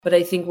But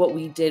I think what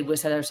we did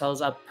was set ourselves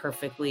up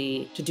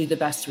perfectly to do the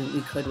best we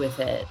could with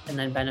it and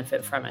then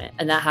benefit from it.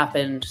 And that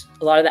happened,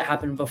 a lot of that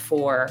happened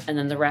before. And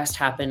then the rest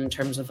happened in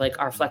terms of like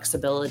our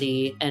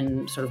flexibility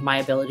and sort of my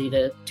ability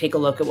to take a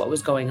look at what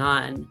was going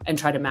on and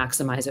try to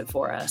maximize it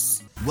for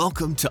us.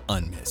 Welcome to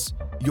Unmiss,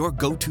 your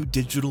go-to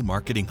digital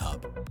marketing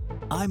hub.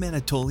 I'm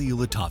Anatoly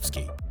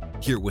Ulatovsky,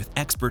 here with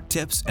expert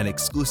tips and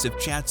exclusive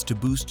chats to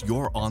boost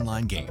your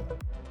online game.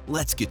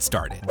 Let's get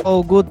started.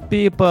 Hello, good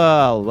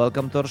people.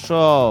 Welcome to our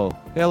show.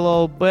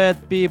 Hello,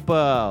 bad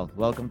people.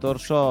 Welcome to our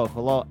show.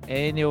 Hello,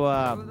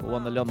 anyone who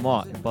want to learn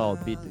more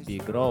about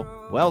B2B Growth.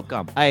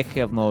 Welcome. I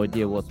have no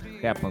idea what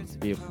happens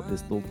with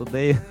this tool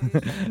today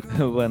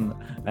when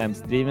I'm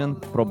streaming.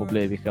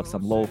 Probably we have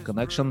some low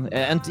connection.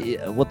 And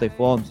what I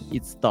found,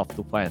 it's tough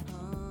to find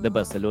the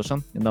best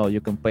solution. You know,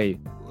 you can pay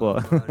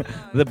for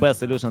the best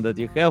solution that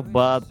you have,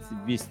 but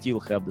we still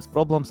have these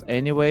problems.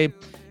 Anyway,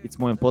 it's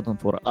more important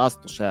for us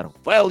to share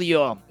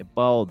value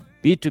about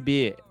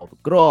B2B,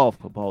 about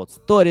growth, about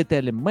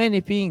storytelling,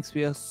 many things.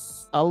 We have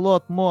a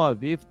lot more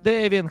with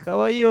Devin.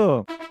 How are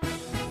you?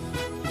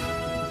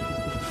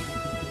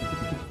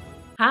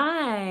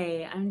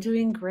 Hi, I'm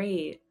doing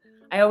great.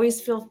 I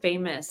always feel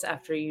famous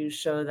after you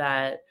show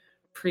that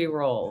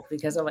pre-roll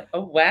because I'm like,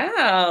 oh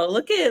wow,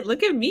 look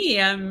at me.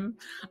 I'm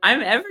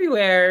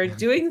everywhere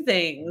doing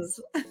things.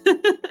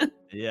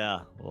 Yeah,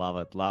 love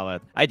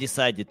it. I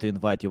decided to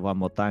invite you one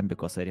more time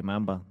because I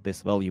remember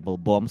these valuable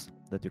bombs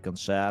that you can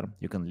share.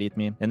 You can lead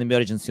me. An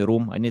emergency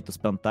room. I need to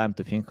spend time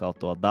to think how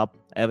to adapt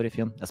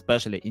everything,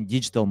 especially in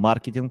digital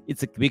marketing.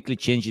 It's a quickly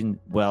changing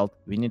world.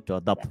 We need to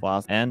adapt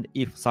fast. And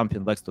if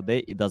something works today,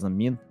 it doesn't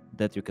mean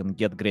that you can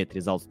get great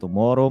results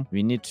tomorrow.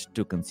 We need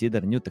to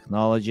consider new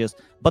technologies.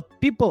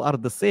 But people are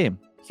the same.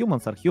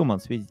 Humans are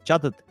humans. We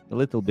chatted a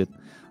little bit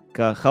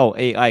how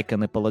AI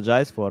can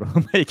apologize for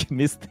making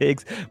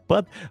mistakes.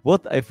 But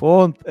what I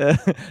found,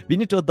 we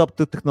need to adapt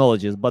to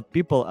technologies, but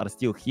people are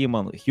still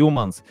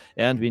humans,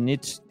 and we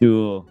need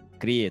to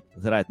create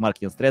the right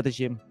marketing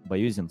strategy by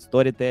using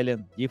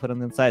storytelling,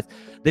 different insights.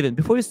 David,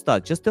 before we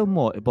start, just tell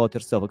more about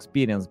yourself,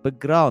 experience,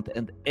 background,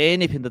 and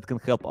anything that can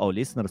help our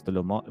listeners to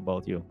learn more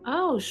about you.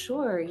 Oh,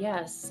 sure.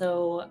 Yes.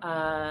 So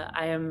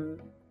I am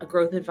a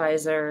growth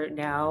advisor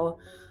now.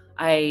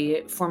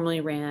 I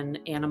formerly ran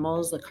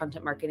Animals, the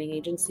content marketing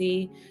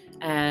agency,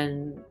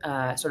 and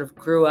sort of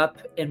grew up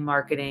in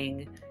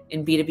marketing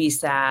in B2B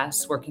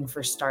SaaS, working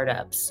for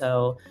startups.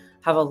 So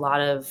have a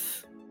lot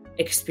of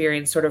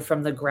experience sort of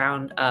from the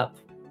ground up,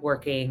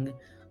 working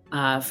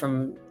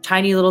from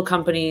tiny little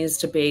companies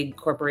to big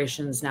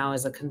corporations now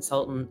as a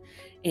consultant.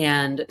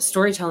 And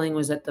storytelling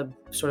was at the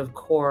sort of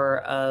core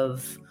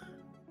of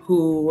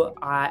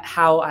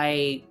how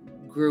I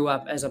grew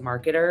up as a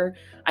marketer.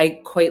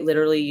 I quite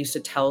literally used to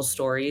tell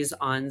stories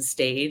on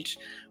stage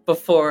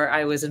before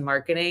I was in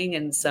marketing.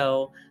 And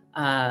so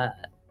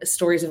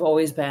stories have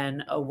always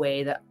been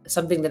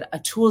a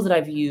tool that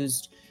I've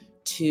used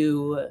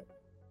to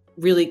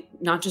really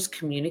not just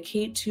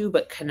communicate to,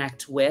 but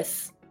connect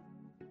with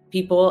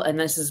people. And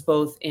this is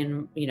both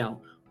in,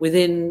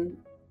 within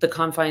the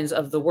confines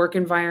of the work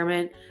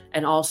environment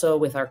and also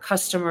with our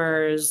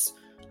customers.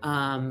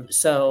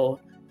 So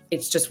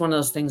it's just one of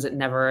those things that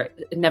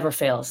never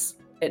fails.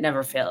 It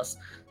never fails.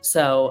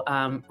 So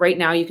right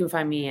now you can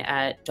find me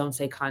at Don't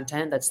Say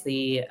Content. That's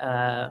the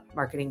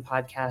marketing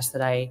podcast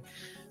that I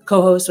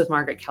co-host with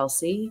Margaret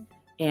Kelsey.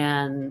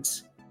 And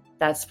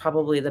that's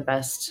probably the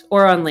best,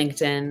 or on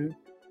LinkedIn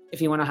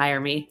if you want to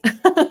hire me.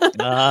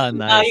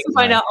 Nice. You can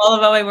find out all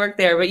about my work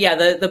there. But yeah,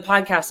 the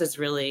podcast is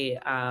really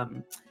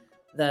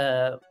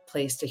the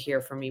place to hear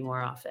from me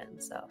more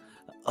often. So.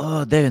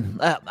 Oh, Devin,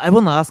 I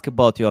want to ask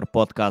about your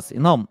podcast.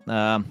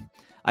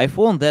 I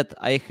found that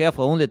I have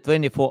only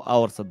 24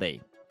 hours a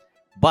day,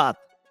 but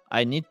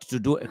I need to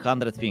do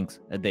 100 things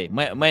a day,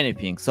 many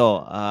things.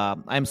 So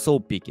I'm so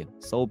picky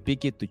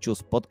to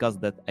choose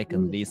podcasts that I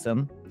can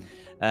listen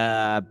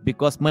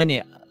because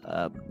many,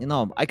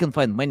 I can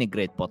find many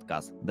great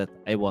podcasts that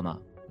I want to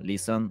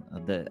listen.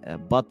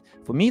 But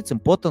for me, it's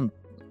important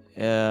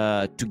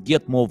to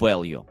get more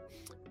value.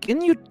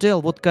 Can you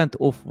tell what kind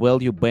of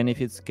value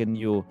benefits can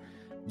you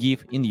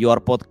give in your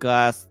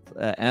podcast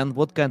and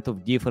what kind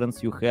of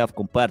difference you have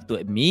compared to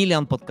a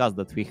million podcasts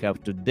that we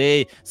have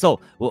today? So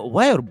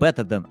why are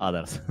better than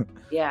others?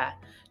 Yeah,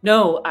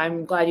 no,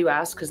 I'm glad you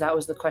asked because that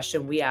was the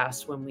question we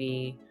asked when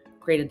we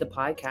created the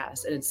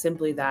podcast. And it's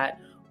simply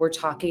that we're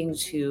talking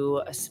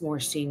to a more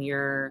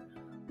senior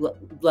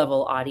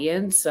level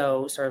audience.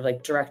 So sort of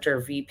like director,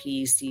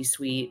 VP,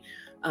 C-suite,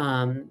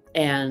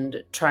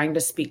 and trying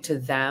to speak to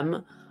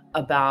them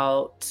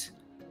about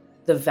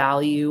the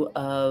value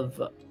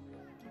of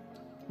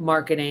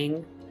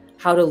marketing,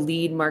 how to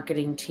lead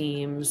marketing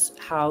teams,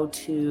 how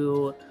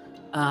to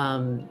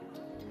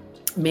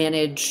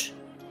manage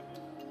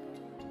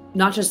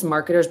not just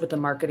marketers, but the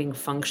marketing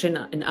function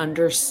and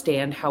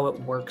understand how it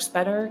works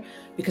better.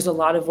 Because a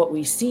lot of what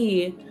we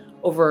see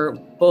over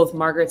both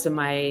Margaret's and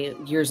my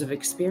years of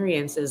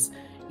experience is,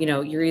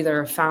 you're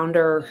either a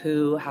founder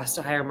who has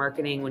to hire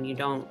marketing when you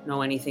don't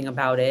know anything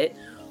about it,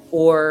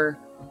 or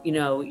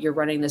you're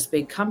running this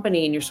big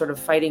company and you're sort of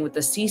fighting with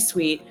the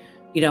C-suite,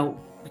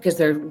 because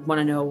they want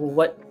to know,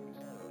 well,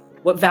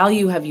 what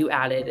value have you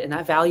added? And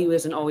that value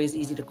isn't always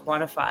easy to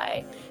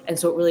quantify. And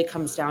so it really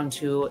comes down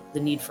to the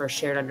need for a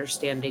shared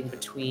understanding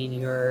between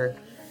your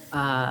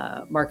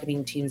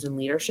marketing teams and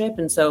leadership.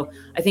 And so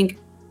I think,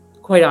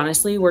 quite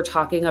honestly, we're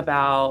talking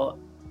about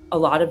a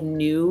lot of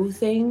new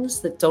things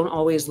that don't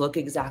always look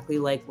exactly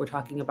like we're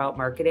talking about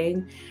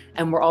marketing.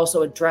 And we're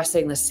also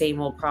addressing the same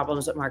old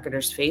problems that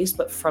marketers face,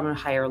 but from a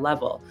higher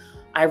level.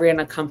 I ran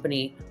a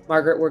company.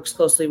 Margaret works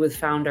closely with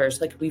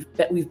founders. Like we've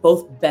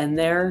both been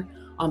there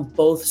on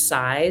both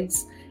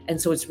sides. And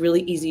so it's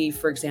really easy,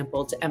 for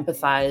example, to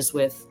empathize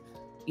with,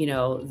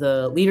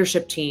 the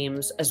leadership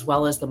teams as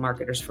well as the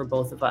marketers for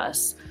both of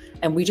us.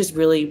 And we just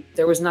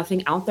there was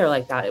nothing out there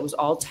like that. It was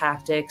all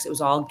tactics. It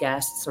was all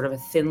guests, sort of a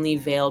thinly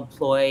veiled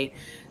ploy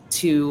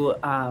to,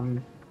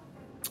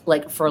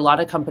 for a lot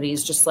of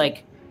companies, just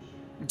like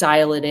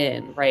dial it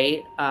in,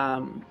 right?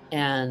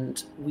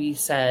 And we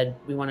said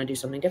we want to do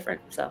something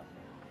different. So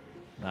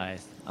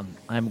Nice.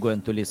 I'm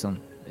going to listen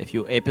a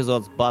few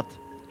episodes, but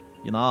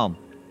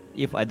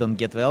if I don't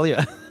get value,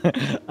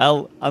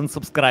 I'll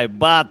unsubscribe.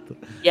 But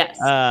yes,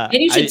 and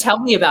you should tell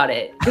me about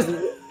it, because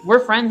we're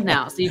friends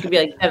now. So you can be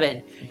like,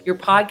 Kevin, your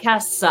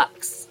podcast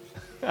sucks,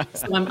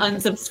 so I'm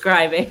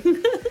unsubscribing.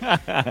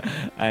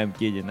 I'm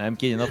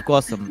kidding. Of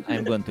course,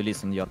 I'm going to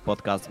listen to your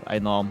podcast. I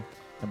know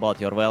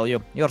about your value.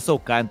 You're so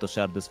kind to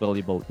share this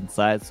valuable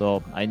insight.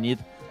 So I need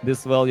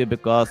this value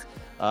because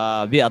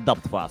we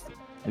adapt fast.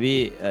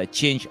 We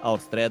change our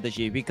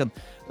strategy. We can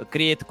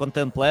create a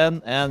content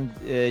plan and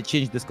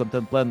change this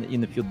content plan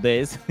in a few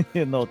days,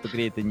 to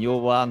create a new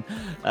one.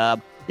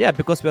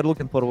 Because we're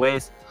looking for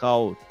ways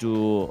how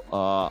to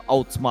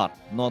outsmart,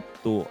 not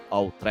to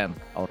outrank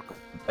our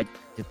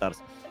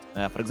competitors.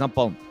 For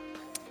example,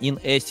 in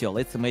SEO,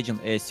 let's imagine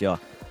SEO.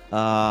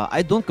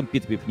 I don't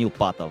compete with Neil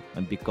Patel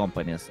and big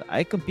companies.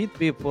 I compete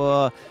with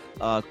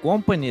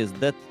companies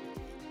that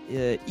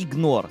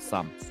ignore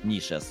some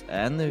niches,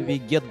 and we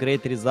get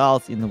great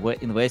results in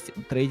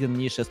investing, trading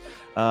niches,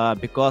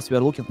 because we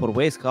are looking for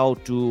ways how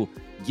to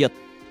get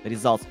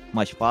results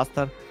much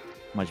faster,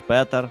 much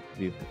better,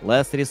 with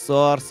less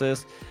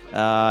resources. We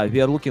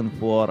are looking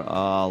for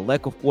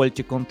lack of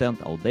quality content,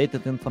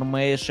 outdated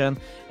information.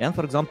 And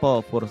for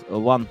example, for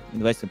one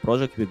investing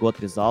project, we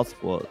got results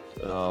for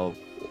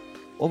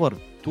over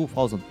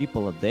 2,000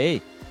 people a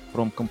day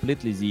from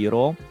completely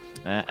zero.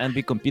 And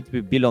we compete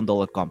with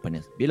billion-dollar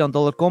companies.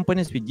 Billion-dollar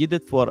companies, we did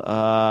it for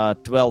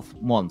 12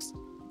 months,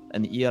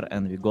 an year,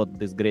 and we got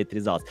these great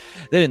results.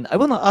 Then I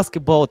want to ask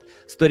about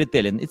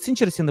storytelling. It's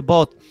interesting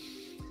about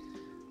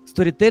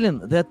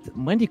storytelling that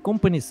many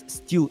companies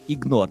still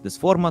ignore this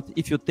format.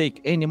 If you take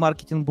any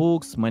marketing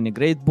books, many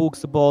great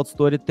books about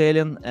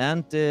storytelling,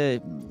 and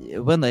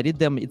when I read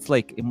them, it's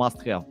like a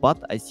must-have.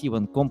 But I see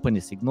when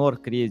companies ignore,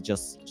 create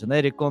just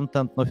generic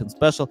content, nothing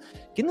special.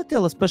 Can you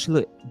tell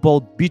especially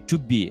about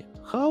B2B?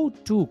 How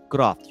to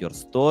craft your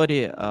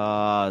story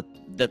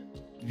that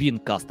win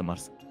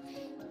customers?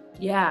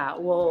 Yeah,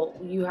 well,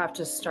 you have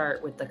to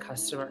start with the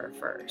customer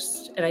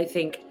first. And I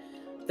think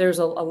there's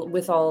a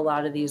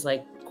lot of these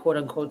like quote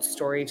unquote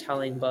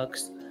storytelling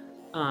books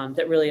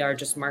that really are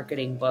just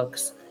marketing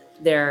books.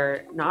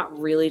 They're not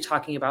really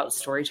talking about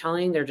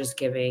storytelling. They're just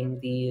giving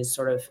these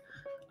sort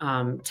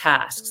of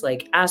tasks,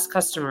 like ask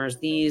customers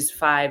these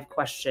 5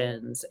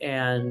 questions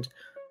and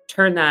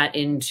turn that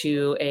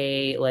into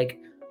a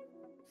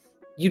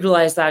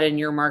utilize that in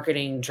your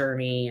marketing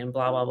journey and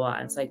blah, blah, blah.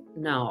 It's like,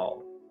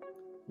 no.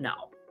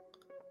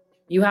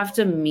 You have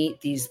to meet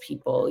these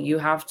people. You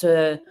have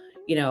to,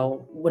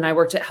 when I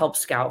worked at Help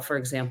Scout, for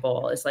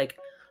example, it's like,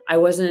 I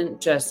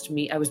wasn't just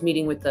I was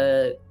meeting with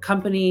the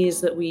companies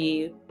that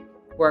we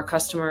were our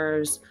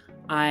customers.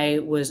 I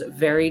was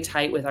very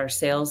tight with our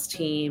sales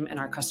team and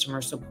our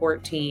customer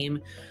support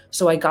team.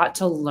 So I got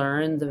to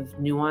learn the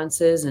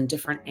nuances and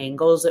different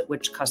angles at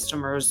which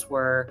customers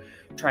were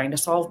trying to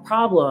solve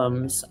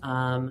problems,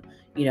 trying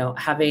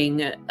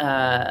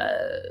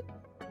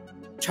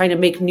to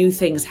make new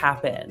things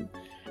happen.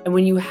 And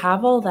when you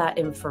have all that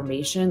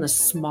information, the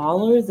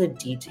smaller the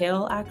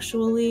detail,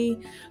 actually,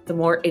 the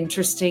more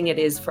interesting it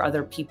is for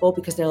other people,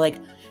 because they're like,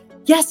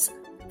 yes,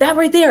 that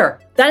right there,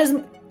 that is,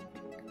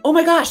 oh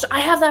my gosh,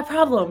 I have that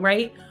problem,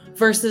 right?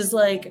 Versus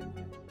like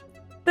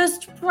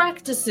best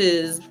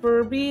practices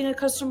for being a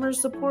customer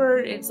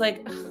support. It's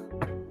like,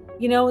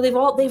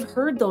 they've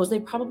heard those, they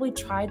probably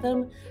tried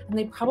them, and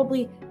they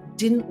probably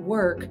didn't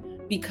work,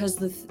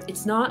 because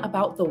it's not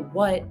about the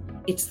what,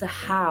 it's the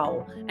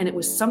how. And it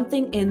was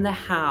something in the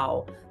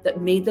how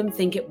that made them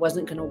think it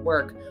wasn't going to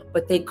work,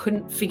 but they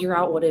couldn't figure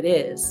out what it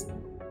is.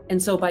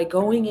 And so by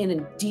going in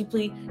and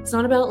deeply, it's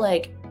not about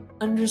like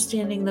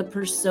understanding the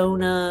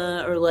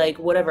persona or like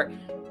whatever.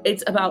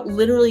 It's about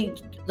literally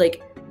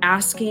like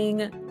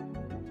asking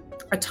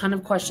a ton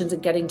of questions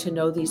and getting to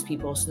know these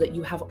people so that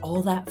you have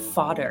all that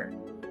fodder.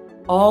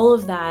 All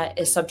of that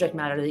is subject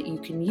matter that you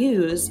can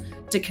use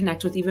to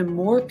connect with even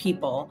more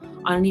people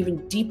on an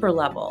even deeper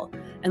level.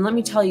 And let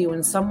me tell you,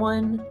 when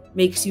someone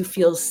makes you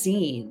feel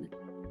seen,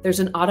 there's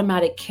an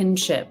automatic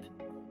kinship,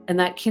 and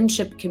that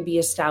kinship can be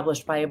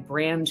established by a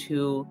brand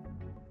who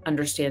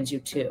understands you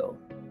too.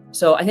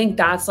 So I think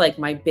that's like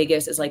my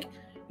biggest is like,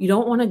 you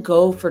don't want to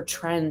go for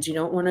trends. You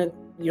don't want to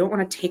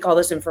take all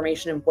this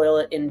information and boil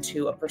it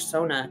into a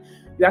persona.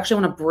 You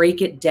actually want to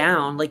break it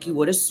down like you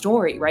would a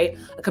story, right?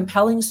 A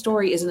compelling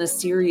story isn't a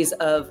series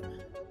of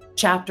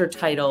chapter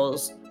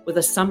titles with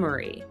a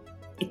summary.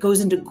 It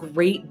goes into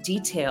great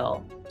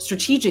detail,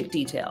 strategic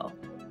detail,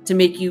 to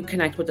make you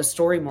connect with the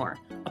story more.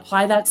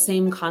 Apply that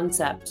same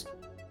concept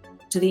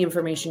to the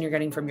information you're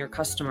getting from your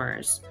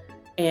customers,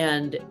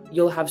 and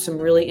you'll have some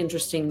really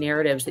interesting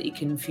narratives that you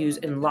can infuse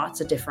in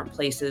lots of different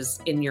places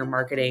in your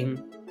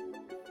marketing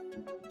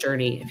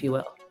journey, if you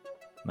will.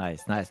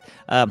 Nice.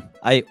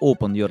 I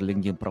opened your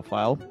LinkedIn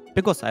profile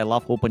because I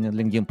love opening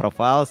LinkedIn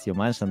profiles. You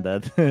mentioned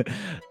that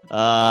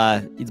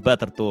it's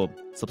better to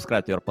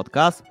subscribe to your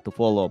podcast, to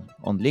follow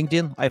on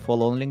LinkedIn. I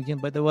follow on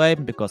LinkedIn, by the way,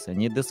 because I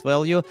need this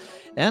value.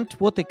 And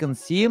what I can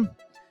see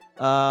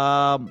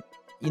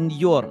in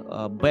your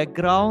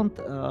background,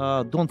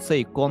 don't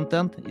say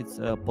content, it's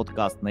a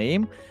podcast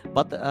name,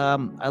 but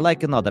I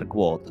like another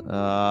quote,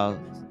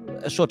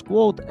 a short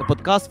quote, a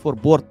podcast for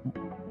board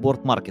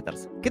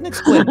marketers. Can you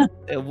explain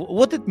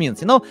what it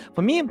means?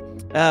 For me,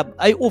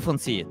 I often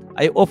see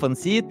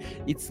it.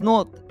 It's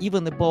not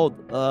even about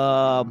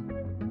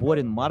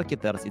boring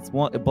marketers. It's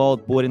more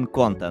about boring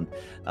content.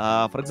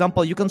 For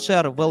example, you can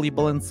share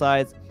valuable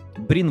insights,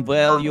 bring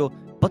value,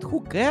 but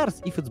who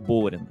cares if it's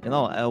boring?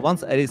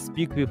 Once I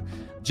speak with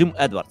Jim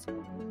Edwards.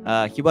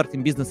 He worked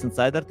in Business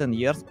Insider 10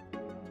 years.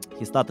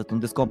 He started on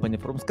this company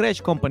from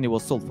scratch. Company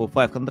was sold for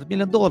 $500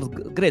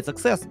 million. Great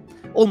success.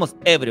 Almost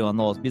everyone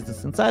knows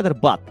Business Insider,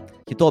 but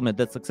he told me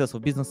that success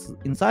of Business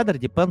Insider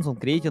depends on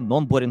creating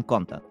non-boring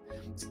content.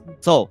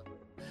 So,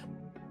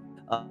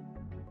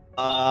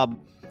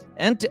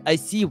 and I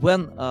see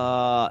when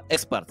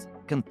experts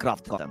can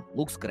craft content,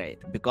 looks great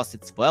because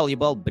it's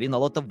valuable, bring a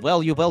lot of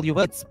value.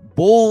 It's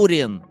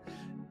boring.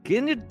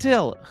 Can you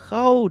tell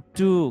how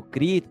to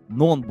create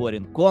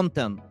non-boring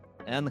content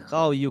and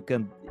how you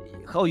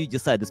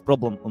decide this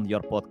problem on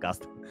your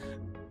podcast?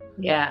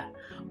 Yeah.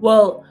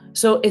 Well,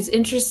 so it's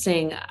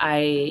interesting.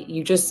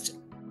 You just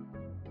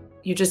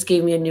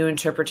gave me a new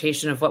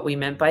interpretation of what we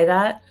meant by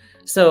that.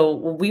 So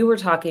what we were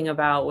talking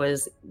about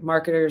was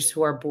marketers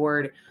who are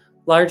bored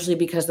largely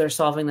because they're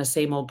solving the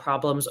same old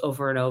problems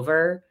over and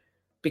over,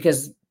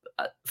 because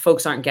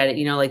folks aren't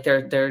getting, like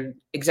their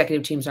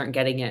executive teams aren't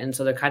getting it. And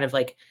so they're kind of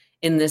like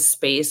in this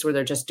space where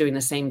they're just doing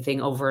the same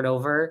thing over and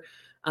over,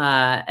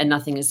 and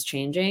nothing is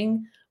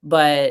changing.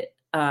 But,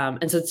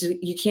 and so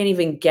you can't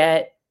even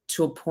get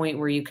to a point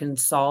where you can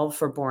solve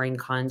for boring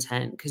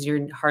content because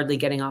you're hardly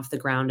getting off the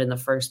ground in the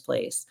first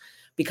place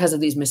because of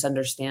these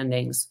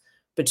misunderstandings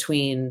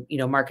between,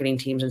 marketing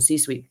teams and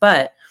C-suite.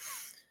 But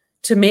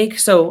to make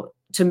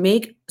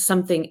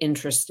something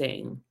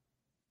interesting,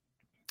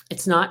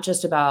 it's not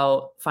just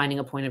about finding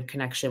a point of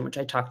connection, which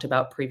I talked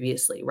about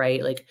previously,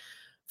 right? Like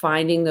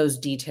finding those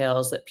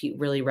details that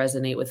really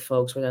resonate with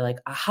folks where they're like,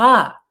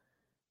 aha,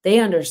 they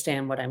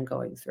understand what I'm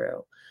going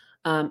through.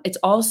 It's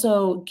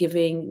also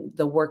giving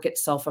the work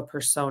itself a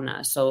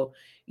persona. So,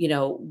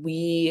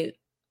 we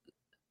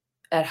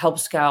at Help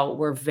Scout,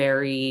 we're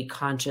very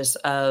conscious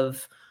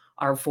of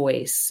our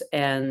voice,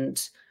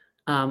 and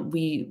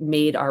we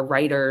made our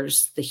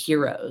writers the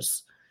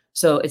heroes.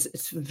 So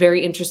it's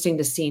very interesting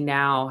to see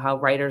now how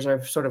writers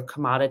are sort of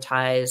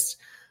commoditized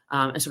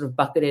and sort of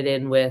bucketed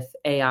in with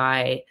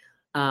AI.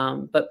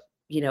 But,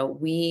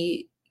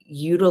 we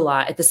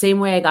utilize it the same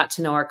way I got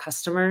to know our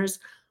customers.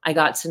 I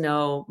got to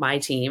know my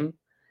team,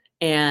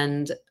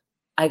 and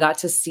I got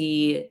to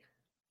see,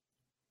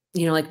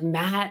 like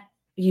Matt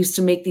used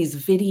to make these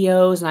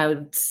videos, and I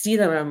would see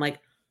them and I'm like,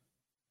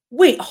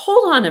 wait,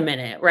 hold on a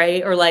minute.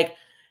 Right. Or like,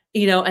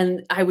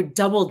 and I would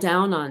double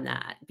down on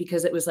that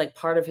because it was like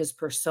part of his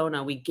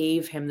persona. We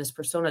gave him this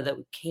persona that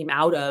came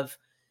out of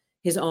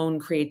his own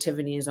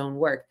creativity, his own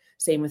work.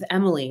 Same with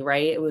Emily,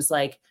 right? It was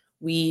like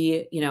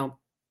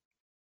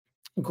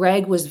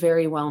Greg was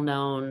very well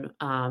known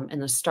in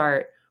the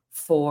start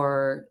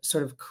for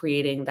sort of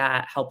creating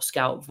that Help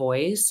Scout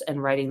voice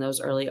and writing those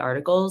early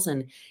articles.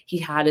 And he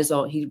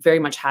very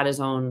much had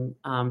his own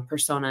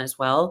persona as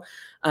well.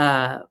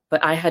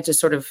 But I had to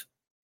sort of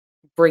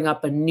bring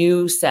up a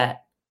new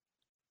set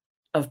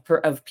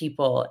of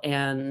people.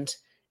 And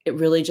it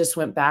really just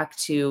went back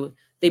to,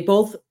 they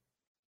both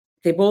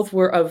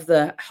were of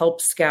the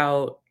Help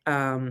Scout.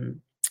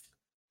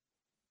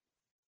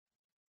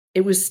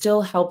 It was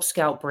still Help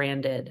Scout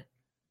branded,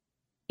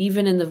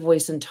 even in the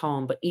voice and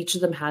tone, but each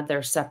of them had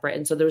their separate.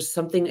 And so there was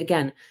something,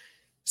 again,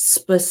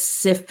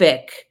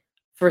 specific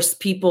for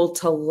people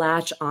to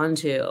latch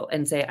onto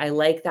and say, I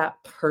like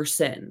that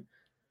person.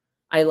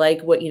 I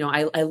like what,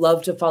 I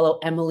love to follow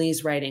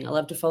Emily's writing. I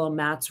love to follow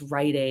Matt's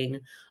writing.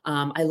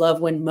 I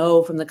love when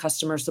Mo from the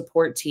customer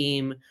support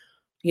team,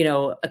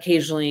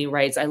 occasionally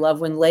writes. I love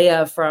when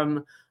Leia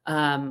from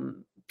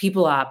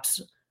People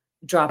Ops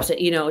drops it.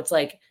 It's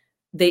like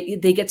they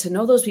get to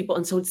know those people,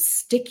 and so it's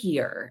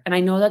stickier. And I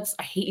know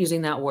I hate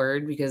using that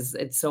word because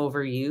it's so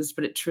overused,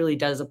 but it truly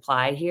does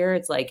apply here.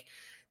 It's like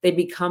they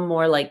become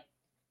more like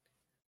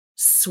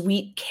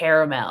sweet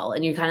caramel,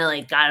 and you kind of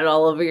like got it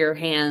all over your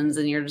hands,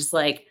 and you're just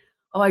like,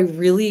 oh, I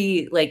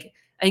really like.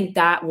 I think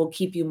that will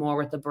keep you more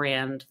with the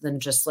brand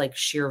than just like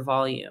sheer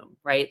volume,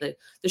 right? The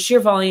sheer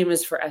volume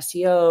is for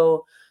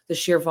SEO. The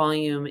sheer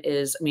volume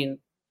is, I mean,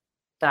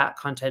 that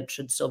content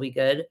should still be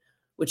good,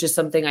 which is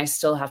something I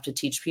still have to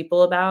teach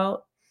people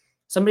about.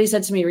 Somebody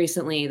said to me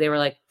recently, they were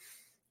like,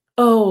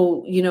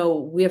 oh,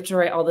 we have to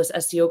write all this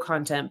SEO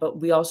content, but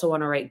we also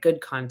want to write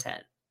good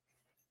content.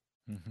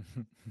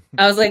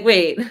 I was like,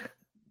 wait,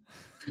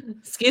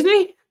 excuse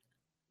me?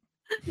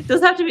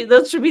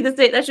 Those should be the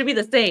same. That should be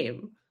the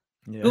same.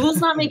 Yeah. Google's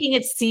not making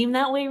it seem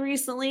that way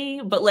recently,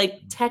 but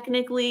like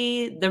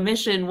technically the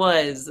mission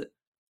was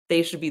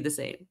they should be the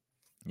same.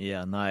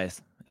 Yeah,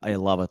 nice. I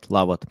love it.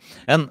 Love it.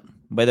 And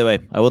by the way,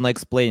 I want to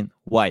explain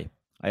why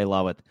I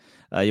love it.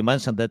 You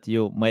mentioned that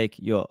you make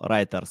your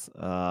writers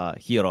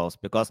heroes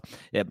because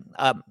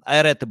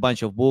I read a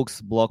bunch of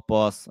books, blog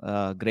posts,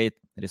 great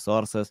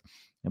resources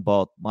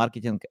about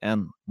marketing,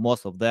 and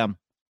most of them,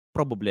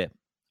 probably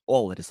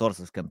all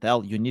resources can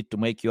tell you need to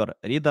make your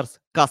readers,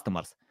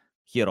 customers,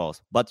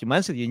 heroes. But you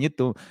mentioned you need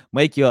to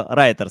make your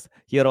writers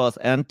heroes,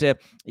 and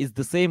it's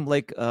the same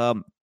like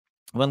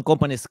when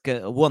companies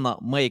wanna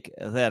make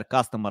their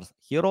customers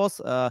heroes,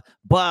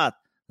 but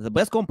the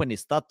best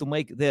companies start to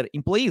make their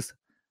employees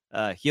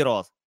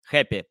heroes,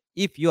 happy.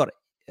 If your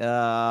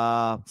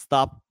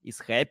staff is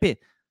happy,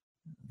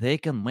 they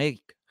can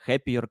make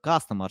happy your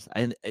customers.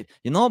 And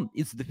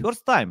it's the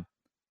first time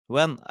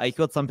when I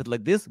heard something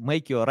like this: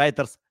 make your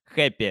writers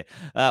happy.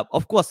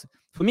 Of course,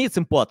 for me, it's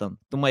important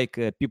to make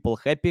people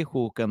happy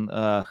who can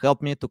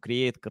help me to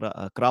create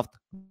craft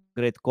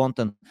great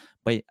content.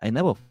 But I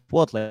never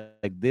thought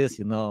like this.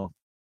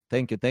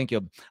 Thank you, thank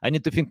you. I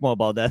need to think more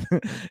about that.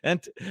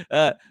 And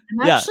I'm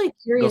yeah, actually go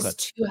curious ahead.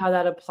 too how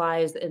that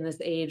applies in this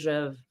age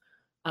of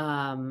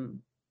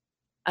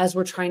as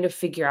we're trying to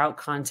figure out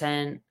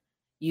content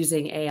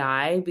using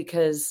AI,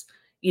 because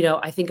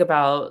I think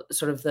about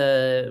sort of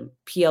the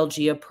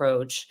PLG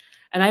approach,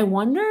 and I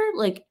wonder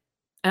like,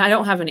 and I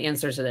don't have an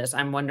answer to this.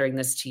 I'm wondering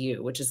this to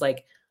you, which is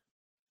like,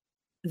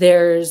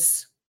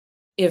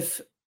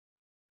 if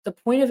the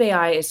point of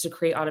AI is to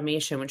create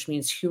automation, which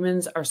means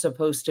humans are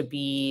supposed to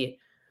be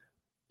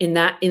in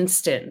that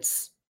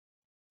instance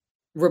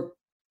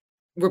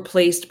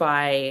replaced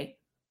by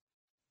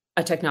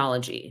a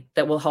technology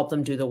that will help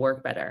them do the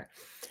work better.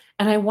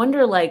 And I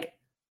wonder, like,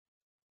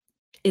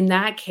 in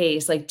that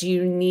case, like, do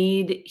you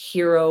need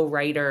hero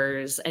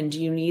writers, and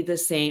do you need the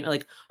same,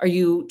 like, are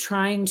you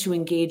trying to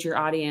engage your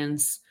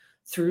audience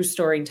through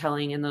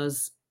storytelling in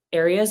those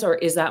areas, or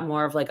is that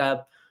more of like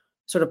a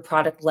sort of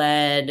product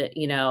led,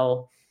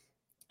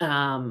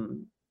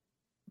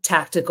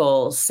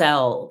 tactical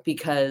sell?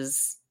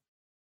 Because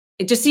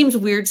it just seems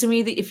weird to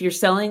me that if you're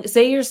selling,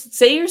 say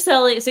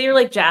you're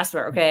like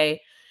Jasper, okay,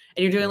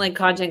 and you're doing like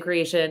content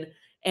creation,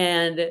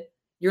 and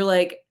you're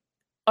like,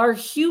 our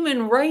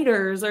human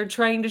writers are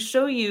trying to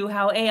show you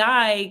how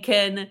AI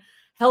can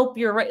help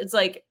your write. It's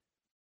like,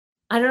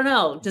 I don't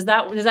know. Does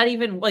that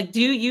even, like,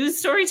 do you use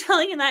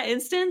storytelling in that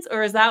instance,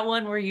 or is that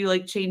one where you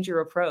like change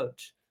your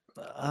approach?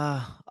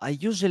 I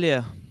usually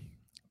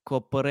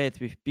cooperate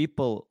with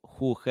people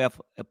who have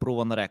a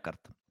proven record.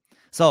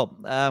 So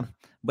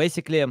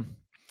basically,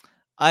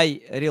 I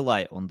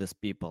rely on these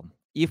people.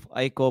 If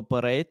I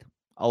cooperate,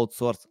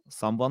 outsource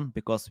someone,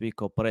 because we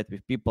cooperate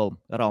with people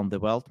around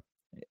the world.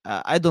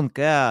 I don't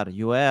care,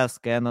 US,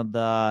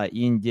 Canada,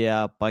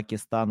 India,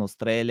 Pakistan,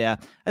 Australia.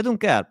 I don't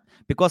care,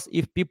 because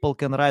if people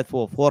can write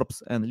for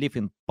Forbes and live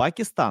in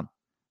Pakistan,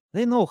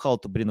 they know how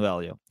to bring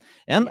value.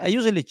 And I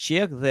usually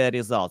check their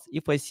results.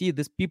 If I see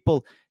these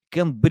people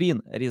can bring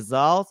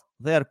results,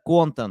 their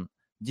content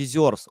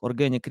deserves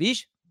organic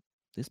reach,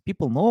 these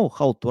people know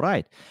how to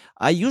write.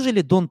 I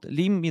usually don't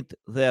limit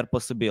their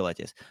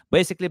possibilities.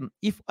 Basically,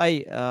 if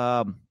I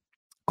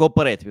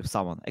cooperate with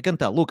someone, I can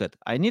tell, look,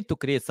 I need to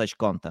create such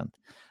content.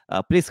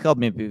 Please help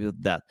me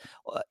with that.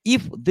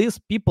 If these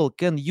people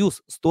can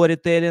use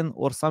storytelling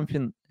or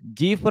something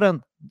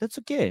different, that's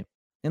okay.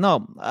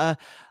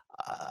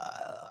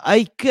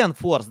 I can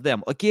force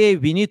them. Okay,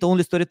 we need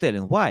only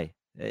storytelling. Why?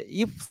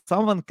 If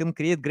someone can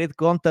create great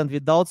content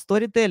without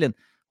storytelling,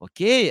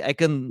 okay, I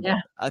can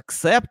Yeah.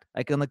 accept.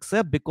 I can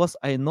accept, because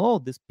I know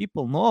these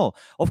people know.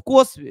 Of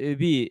course,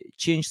 we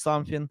change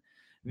something.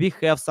 We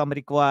have some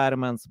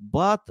requirements,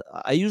 but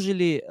I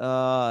usually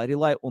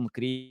rely on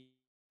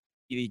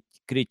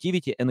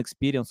creativity and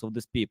experience of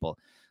these people.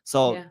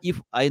 So Yeah.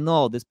 if I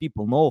know these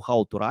people know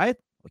how to write,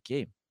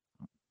 okay,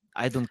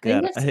 I don't I think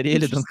care. that's I really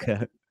don't interesting.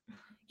 care.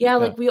 Yeah, Yeah.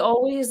 like we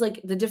always,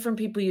 like the different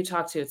people you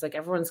talk to, it's like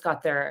everyone's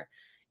got their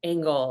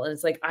angle. And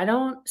it's like I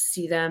don't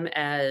see them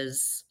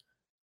as,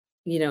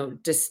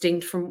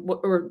 distinct from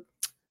what, or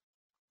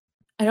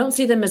I don't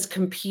see them as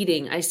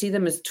competing. I see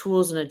them as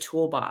tools in a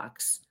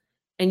toolbox.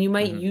 And you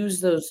might Mhm.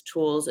 use those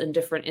tools in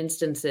different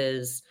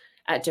instances.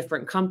 at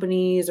different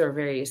companies or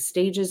various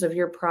stages of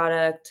your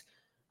product.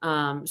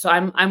 So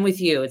I'm with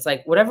you. It's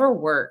like whatever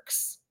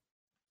works,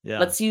 Yeah.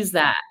 let's use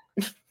that.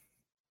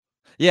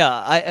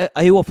 Yeah,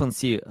 I often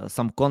see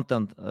some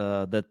content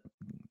that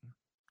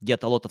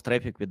get a lot of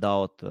traffic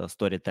without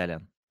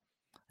storytelling.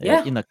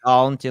 Yeah. In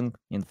accounting,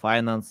 in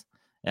finance,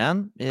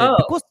 and Oh,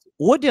 because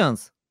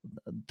audience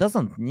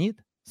doesn't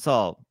need.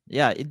 So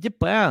yeah, it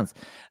depends.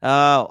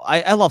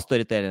 I love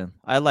storytelling.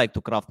 I like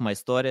to craft my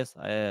stories.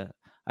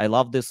 I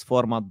love this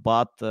format,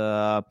 but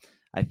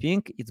I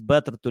think it's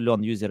better to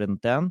learn user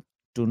intent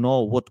to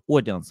know what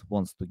audience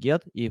wants to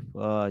get. If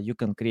you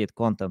can create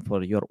content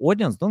for your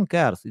audience, don't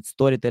care it's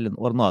storytelling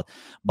or not.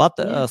 But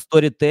yeah.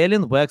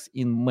 storytelling works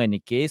in many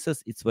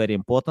cases. It's very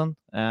important,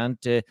 and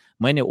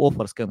many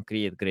authors can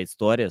create great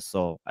stories.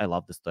 So I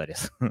love the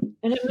stories.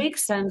 And it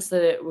makes sense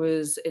that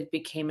it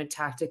became a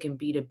tactic in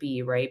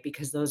B2B, right?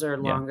 Because those are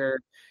Yeah, longer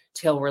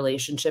tail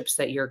relationships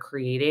that you're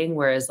creating.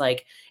 Whereas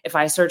like if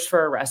I search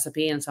for a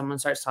recipe and someone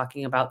starts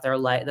talking about their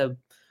life,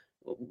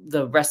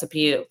 the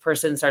recipe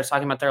person starts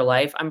talking about their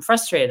life, I'm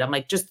frustrated. I'm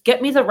like, just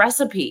get me the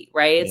recipe,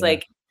 right? It's yeah,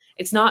 like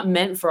it's not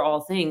meant for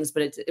all things,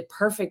 but it's a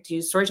perfect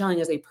use. Storytelling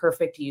is a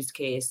perfect use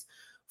case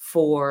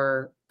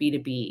for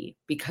B2B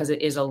because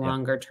it is a yeah,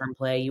 longer term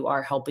play. You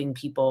are helping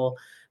people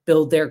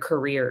build their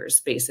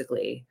careers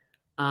basically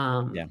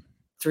yeah.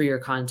 through your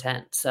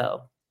content.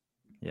 So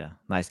Yeah,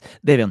 nice.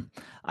 Devin,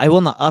 I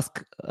want to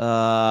ask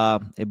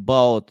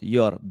about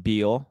your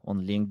bio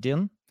on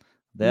LinkedIn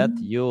that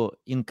mhm. you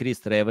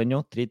increased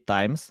revenue 3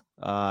 times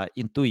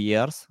in 2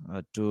 years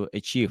to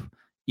achieve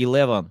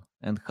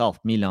 $11.5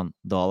 million.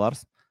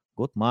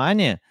 Good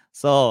money.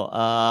 So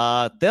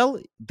tell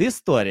this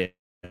story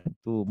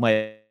to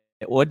my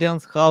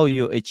audience how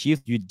you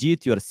achieved, you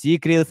did your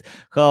secrets,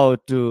 how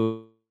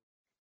to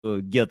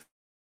get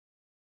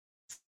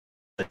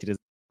such results.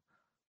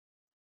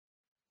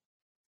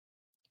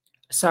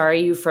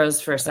 Sorry, you froze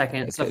for a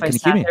second. So Can if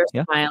you I hear me? sat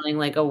Yeah. there smiling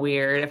like a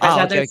weird, if I Ah,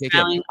 sat okay, there okay, okay.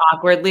 smiling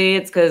awkwardly,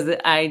 it's because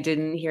I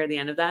didn't hear the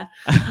end of that.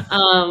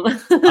 Um,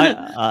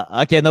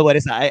 Okay, no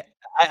worries.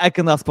 I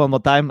can ask one more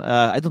time.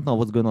 I don't know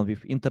what's going on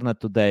with internet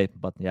today,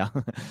 but yeah,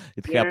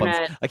 it the happens.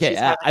 internet, Okay, she's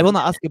having I a want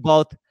to minute. ask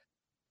about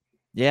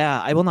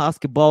yeah, I want to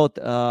ask about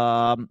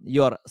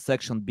your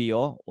section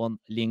bio on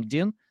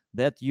LinkedIn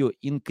that you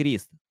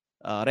increased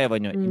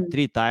revenue in Mm.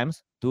 3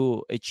 times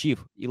to achieve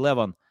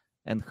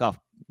 $11.5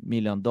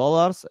 million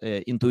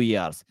in 2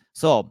 years.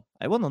 So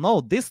I want to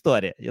know this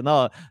story.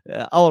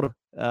 Our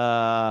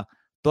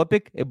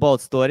topic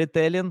about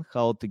storytelling,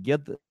 how to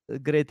get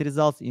great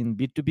results in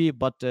B2B,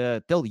 but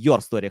tell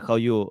your story, how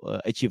you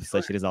achieve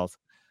Sure. such results.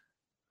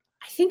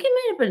 I think it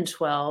might have been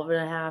 12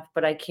 and a half,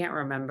 but I can't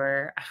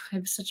remember. I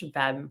have such a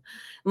bad,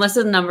 unless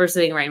the number's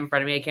sitting right in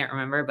front of me, I can't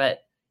remember,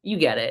 but you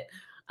get it.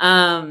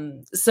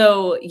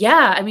 So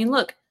yeah, I mean,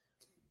 look,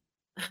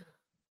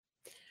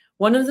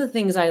 one of the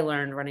things I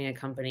learned running a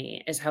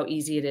company is how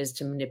easy it is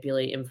to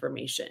manipulate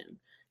information.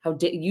 How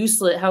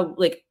useless, how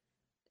like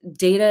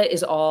data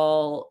is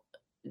all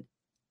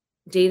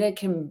data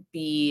can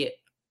be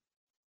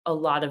a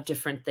lot of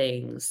different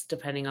things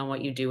depending on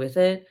what you do with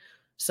it.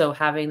 So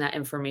having that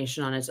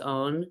information on its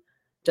own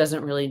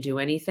doesn't really do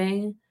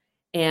anything.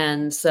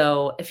 And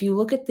so if you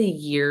look at the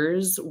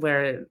years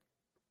where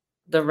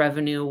the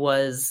revenue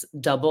was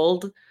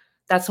doubled,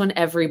 that's when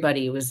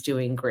everybody was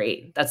doing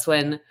great. That's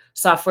when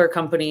software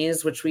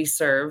companies, which we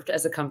served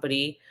as a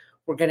company,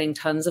 were getting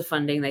tons of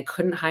funding. They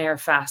couldn't hire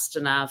fast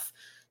enough.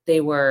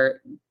 They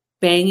were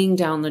banging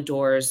down the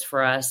doors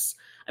for us.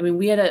 I mean,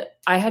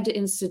 I had to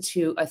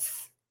institute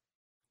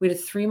we had a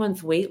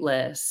 3-month wait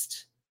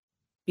list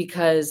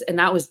because and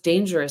that was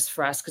dangerous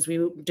for us because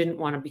we didn't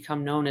want to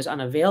become known as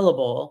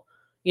unavailable.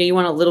 You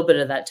want a little bit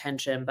of that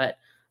tension, but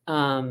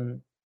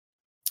um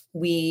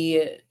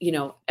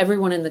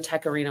everyone in the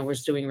tech arena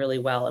was doing really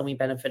well and we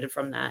benefited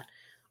from that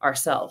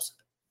ourselves.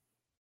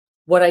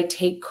 What I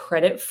take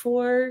credit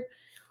for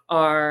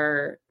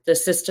are the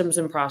systems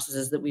and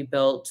processes that we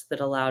built that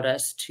allowed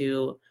us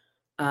to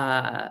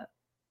uh,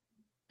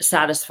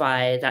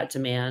 satisfy that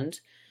demand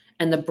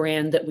and the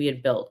brand that we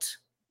had built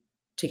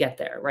to get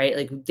there, right?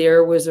 Like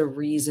there was a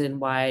reason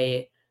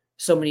why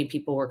so many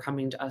people were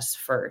coming to us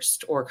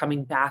first or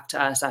coming back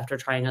to us after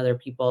trying other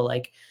people.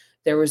 Like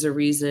there was a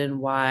reason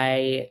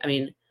why, I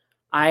mean,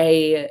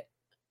 I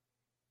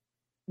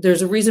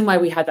there's a reason why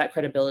we had that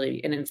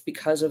credibility and it's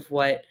because of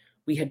what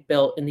we had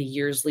built in the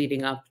years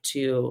leading up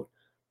to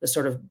the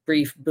sort of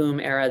brief boom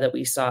era that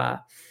we saw.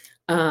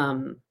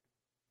 Um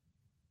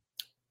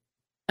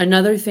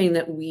another thing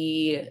that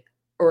we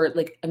or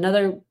like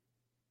another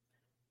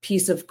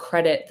piece of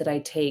credit that I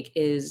take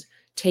is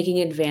taking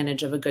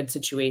advantage of a good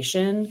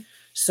situation.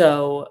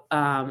 So,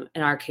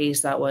 in our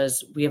case, that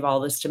was we have all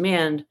this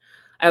demand.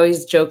 I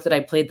always joke that I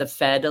played the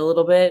Fed a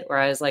little bit, where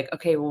I was like,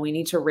 okay, well, we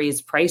need to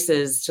raise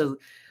prices to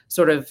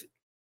sort of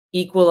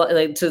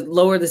like to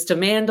lower this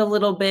demand a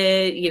little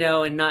bit,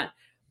 and not.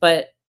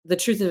 But the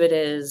truth of it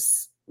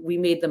is, we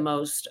made the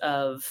most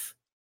of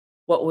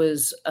what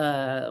was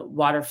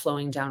water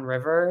flowing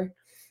downriver,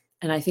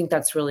 and I think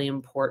that's really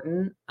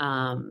important.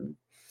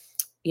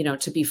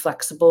 to be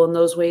flexible in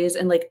those ways.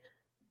 And like,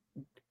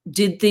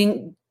 did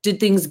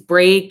things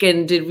break,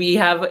 and did we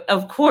have,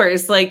 of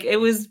course, like it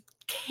was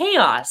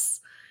chaos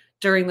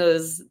during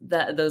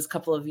those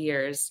couple of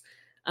years.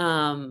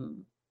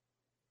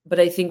 But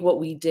I think what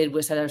we did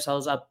was set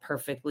ourselves up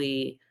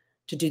perfectly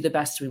to do the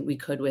best we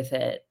could with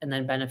it and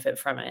then benefit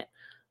from it.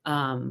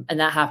 And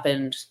that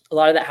happened, a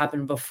lot of that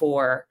happened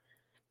before,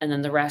 and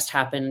then the rest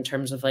happened in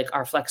terms of like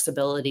our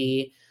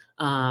flexibility,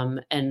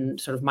 and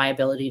sort of my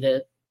ability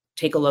to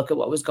take a look at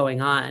what was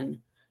going on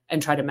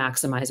and try to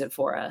maximize it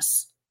for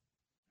us.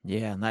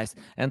 Yeah, nice.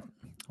 And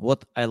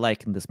what I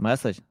like in this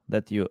message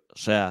that you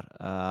share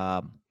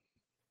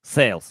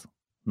sales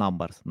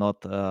numbers,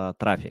 not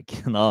traffic,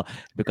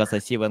 because I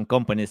see when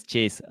companies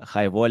chase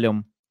high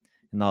volume,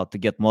 to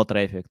get more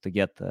traffic, to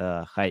get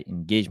high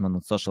engagement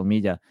on social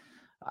media,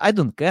 I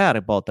don't care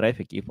about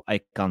traffic if I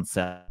can't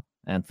sell.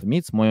 And for me,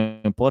 it's more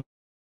important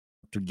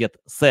to get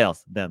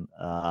sales than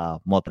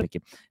more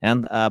traffic.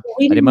 And I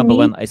remember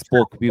when I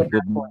spoke with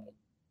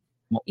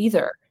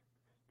either.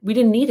 We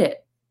didn't need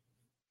it.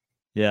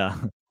 Yeah,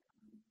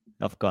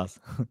 of course.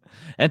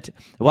 And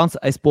once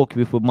I spoke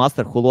with a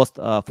master who lost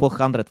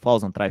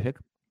 400,000 traffic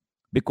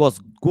because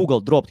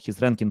Google dropped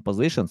his ranking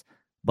positions,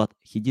 but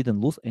he didn't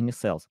lose any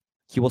sales.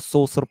 He was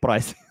so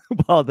surprised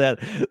about that.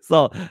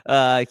 So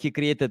he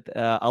created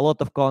a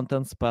lot of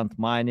content, spent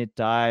money,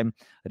 time,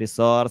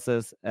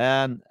 resources,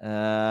 and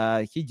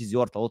he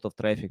deserved a lot of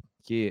traffic.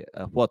 He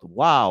thought,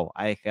 wow,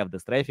 I have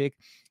this traffic.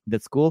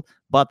 That's cool.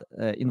 But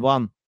in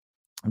one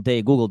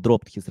day, Google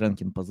dropped his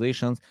ranking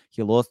positions.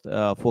 He lost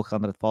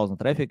 400,000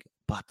 traffic,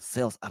 but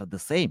sales are the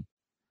same.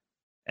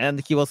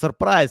 And he was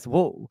surprised.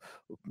 Whoa,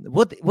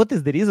 what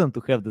is the reason to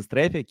have this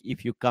traffic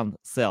if you can't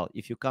sell,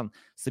 if you can't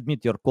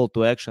submit your call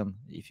to action,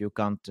 if you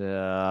can't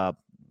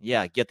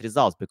get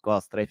results,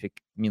 because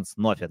traffic means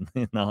nothing,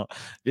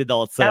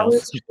 without sales. That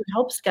was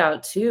Help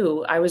Scout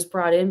too. I was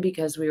brought in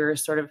because we were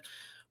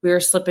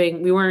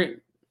slipping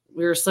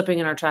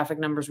in our traffic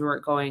numbers. We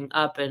weren't going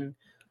up, and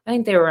I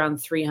think they were around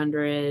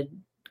 300K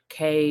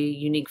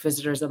unique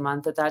visitors a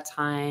month at that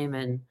time.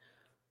 And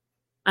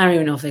I don't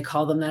even know if they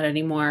call them that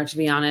anymore, to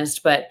be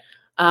honest, but,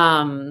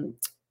 and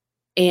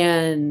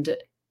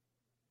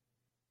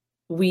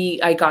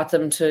I got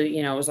them to,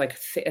 it was like,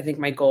 I think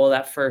my goal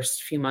that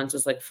first few months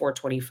was like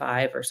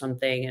 425 or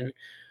something. And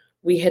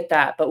we hit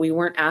that, but we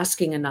weren't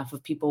asking enough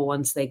of people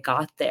once they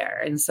got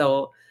there. And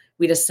so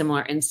we had a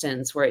similar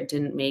instance where it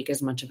didn't make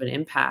as much of an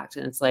impact.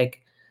 And it's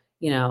like,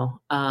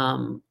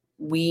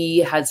 we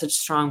had such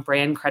strong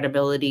brand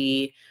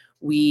credibility.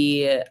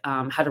 We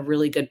had a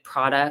really good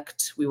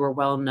product. We were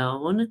well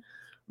known,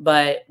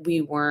 but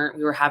we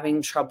were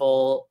having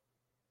trouble.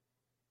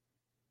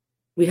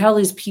 We had all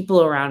these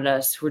people around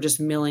us who were just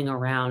milling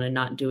around and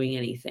not doing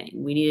anything.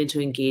 We needed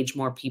to engage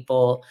more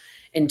people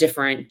in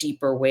different,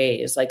 deeper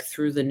ways, like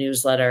through the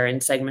newsletter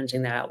and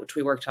segmenting that out, which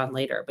we worked on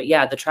later. But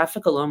yeah, the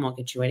traffic alone won't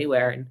get you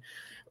anywhere. And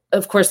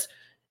of course,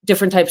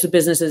 different types of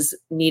businesses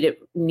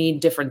need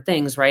different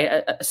things,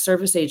 right? A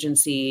service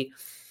agency,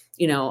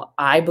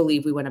 I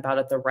believe we went about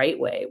it the right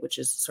way, which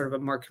is sort of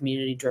a more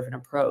community-driven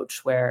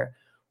approach where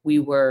we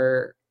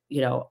were,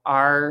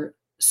 our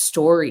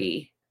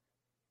story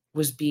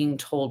was being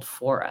told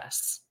for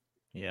us.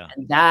 Yeah.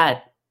 And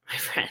that, my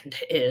friend,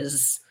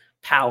 is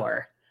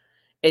power.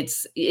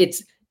 It's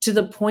to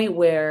the point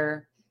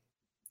where,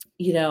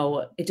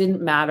 it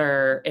didn't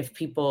matter if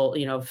people,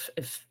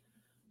 if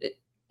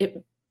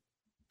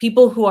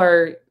people who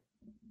are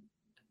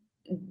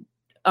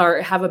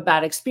have a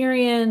bad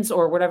experience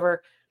or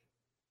whatever,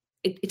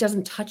 it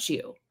doesn't touch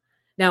you.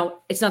 Now,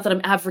 it's not that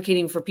I'm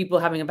advocating for people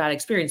having a bad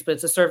experience, but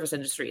it's a service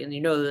industry. And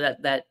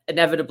that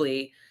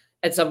inevitably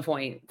at some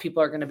point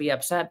people are going to be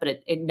upset,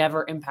 but it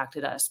never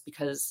impacted us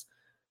because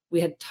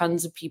we had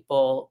tons of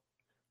people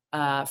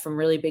from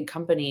really big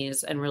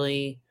companies and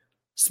really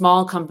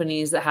small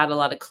companies that had a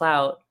lot of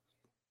clout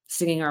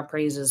singing our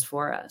praises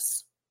for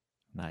us.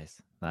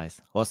 Nice.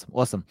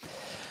 Awesome.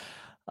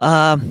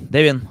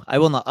 Devin, I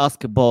want to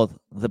ask about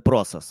the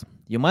process.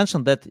 You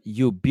mentioned that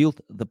you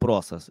built the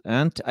process,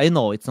 and I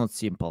know it's not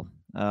simple.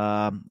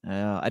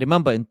 I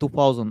remember in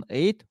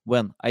 2008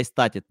 when I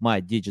started my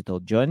digital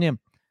journey,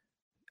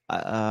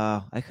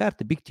 I hired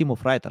a big team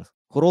of writers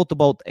who wrote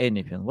about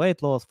anything: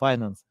 weight loss,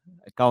 finance,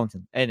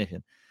 accounting,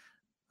 anything.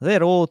 They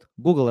wrote,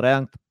 Google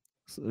ranked,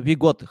 we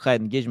got high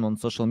engagement on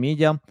social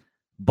media,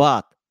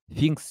 but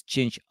things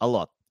changed a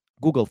lot.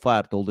 Google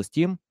fired all this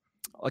team.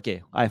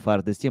 Okay, I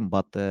fired this team,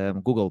 but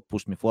Google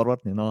pushed me forward,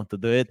 to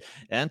do it.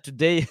 And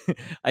today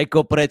I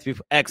cooperate with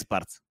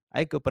experts.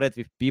 I cooperate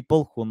with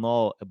people who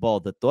know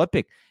about the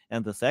topic.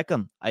 And the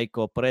second, I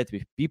cooperate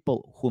with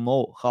people who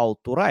know how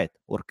to write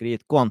or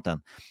create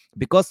content.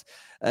 Because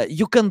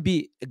you can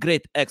be a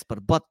great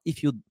expert, but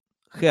if you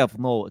have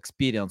no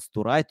experience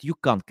to write, you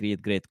can't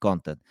create great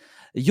content.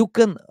 You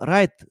can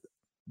write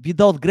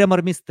without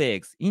grammar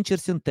mistakes,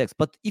 interesting text,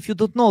 but if you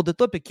don't know the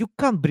topic, you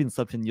can't bring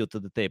something new to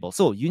the table.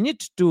 So you need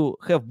to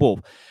have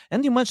both.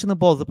 And you mentioned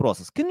about the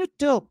process. Can you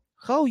tell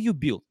how you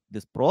built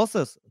this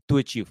process to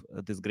achieve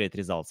these great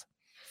results?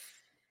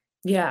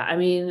 Yeah, I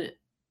mean,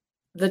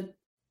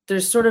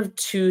 there's sort of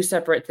two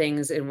separate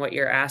things in what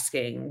you're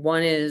asking.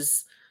 One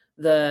is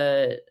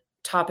the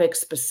topic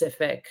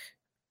specific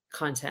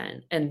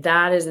content, and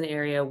that is an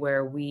area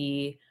where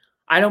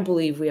I don't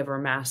believe we ever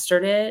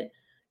mastered it.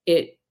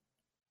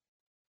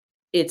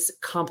 It's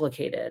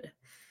complicated.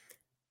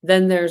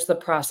 Then there's the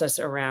process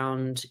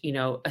around,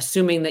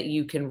 assuming that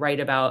you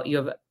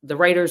have the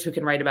writers who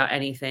can write about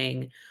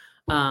anything.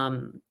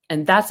 And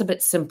that's a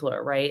bit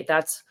simpler, right?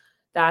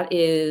 That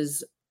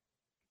is,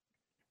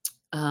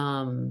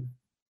 I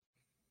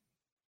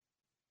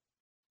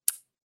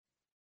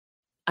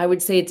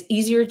would say it's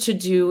easier to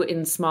do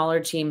in smaller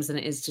teams than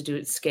it is to do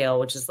at scale,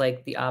 which is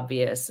like the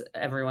obvious.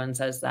 Everyone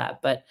says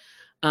that. But,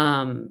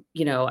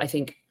 I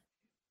think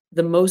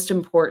the most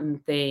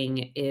important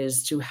thing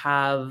is to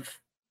have,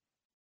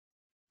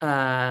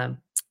 I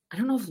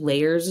don't know if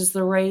layers is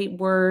the right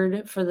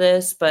word for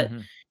this, but,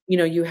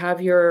 you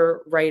have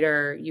your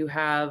writer, you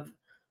have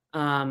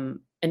an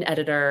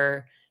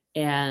editor,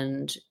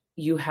 and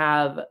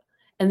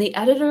the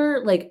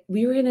editor, like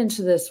we ran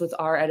into this with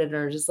our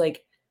editors, is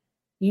like,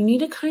 you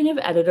need a kind of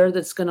editor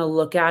that's going to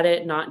look at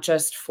it not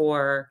just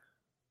for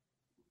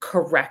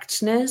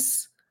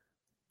correctness,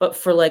 but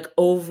for like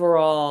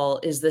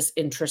overall, is this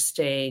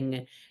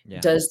interesting?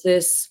 Yeah. Does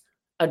this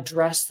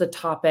address the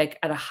topic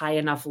at a high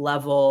enough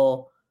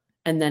level?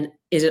 And then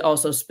is it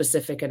also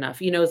specific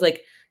enough? It's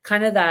like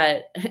kind of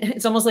that,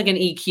 it's almost like an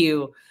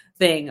EQ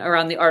thing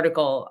around the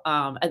article.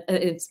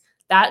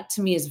 That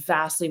to me is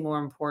vastly more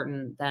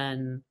important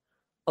than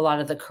a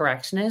lot of the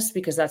correctness,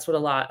 because that's what a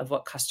lot of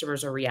what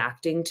customers are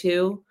reacting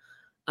to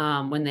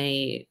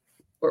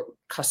or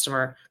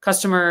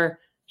customer,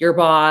 your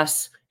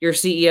boss, your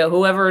CEO,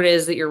 whoever it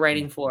is that you're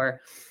writing for.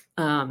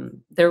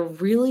 They're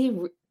really,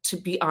 to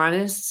be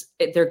honest,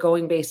 they're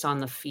going based on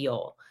the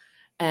feel.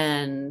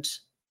 And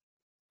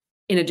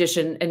in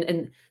addition,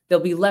 and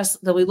they'll be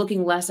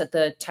looking less at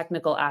the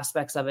technical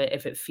aspects of it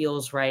if it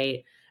feels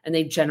right. And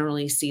they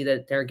generally see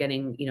that they're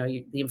getting,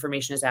 the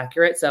information is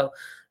accurate. So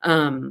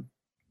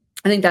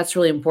I think that's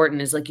really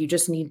important, is like, you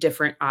just need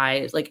different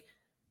eyes. Like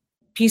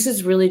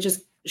pieces really just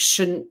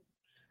shouldn't,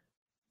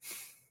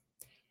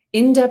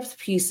 in-depth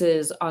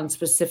pieces on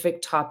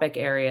specific topic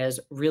areas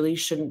really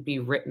shouldn't be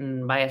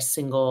written by a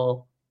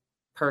single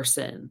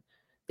person.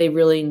 They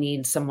really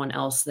need someone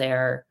else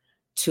there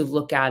to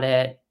look at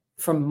it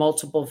from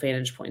multiple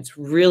vantage points,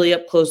 really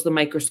up close to the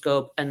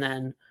microscope, and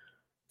then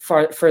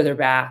further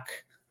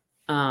back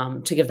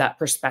to give that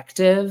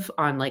perspective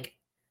on like,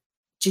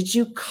 did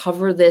you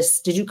cover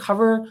this? Did you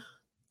cover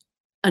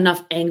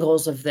enough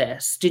angles of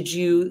this? Did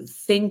you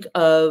think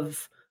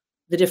of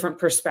the different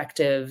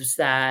perspectives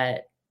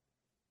that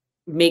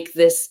make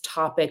this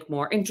topic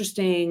more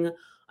interesting,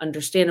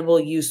 understandable,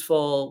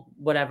 useful,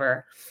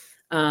 whatever?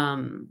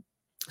 So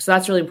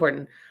that's really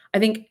important. I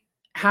think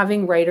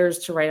having writers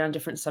to write on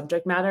different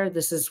subject matter,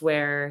 this is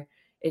where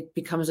it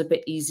becomes a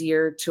bit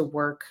easier to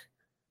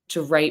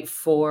write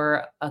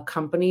for a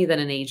company than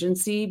an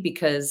agency,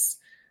 because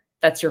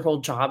that's your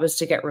whole job, is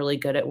to get really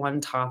good at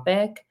one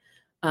topic.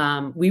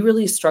 We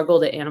really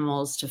struggled at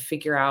Animals to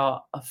figure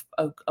out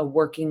a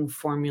working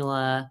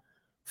formula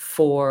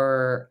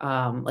for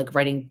like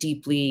writing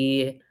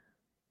deeply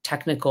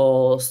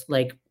technical,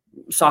 like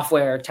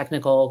software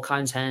technical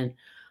content.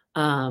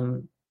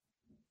 And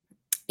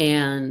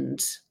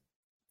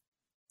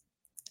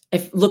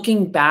if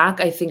looking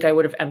back, I think I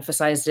would have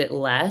emphasized it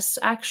less,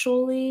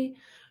 actually,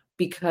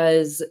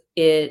 because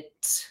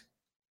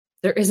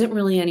there isn't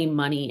really any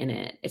money in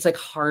it. It's like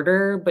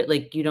harder, but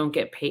like you don't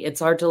get paid. It's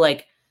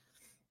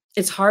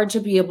hard to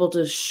be able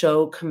to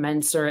show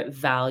commensurate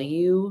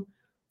value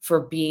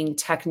for being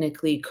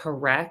technically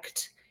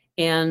correct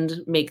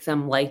and make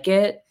them like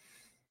it,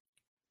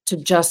 to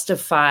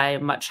justify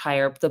much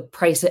higher the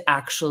price it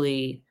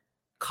actually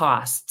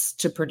costs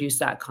to produce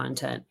that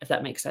content, if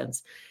that makes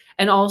sense.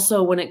 And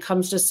also when it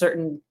comes to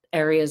certain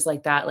areas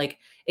like that, like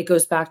it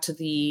goes back to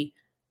the,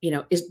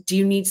 do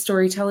you need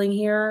storytelling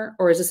here?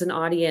 Or is this an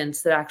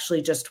audience that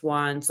actually just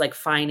wants like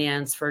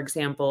finance, for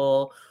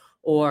example,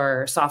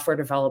 or software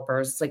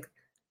developers? It's like,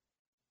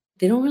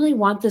 they don't really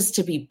want this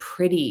to be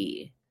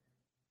pretty.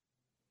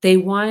 They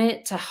want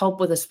it to help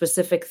with a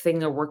specific thing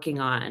they're working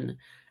on.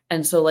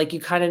 And so like, you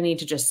kind of need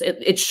to just,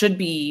 it should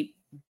be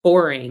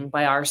boring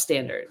by our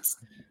standards.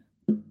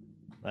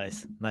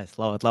 Nice.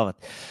 Love it.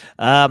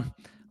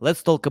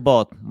 Let's talk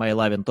about my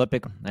loving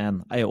topic.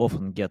 And I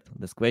often get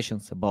these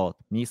questions about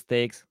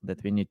mistakes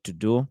that we need to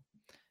do.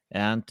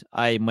 And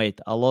I made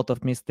a lot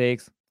of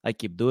mistakes. I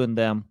keep doing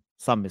them.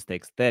 Some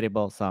mistakes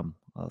terrible, some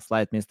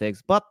slight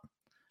mistakes. But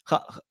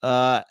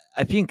I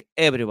think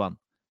everyone,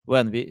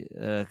 when we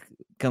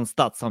can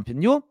start something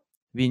new,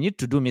 we need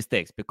to do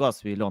mistakes,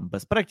 because we learn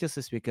best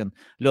practices, we can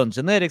learn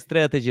generic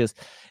strategies.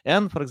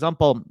 And for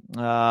example,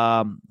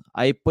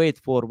 I paid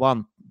for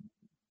one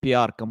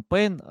PR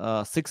campaign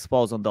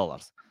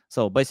 $6,000.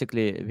 So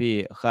basically,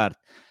 we hired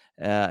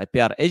a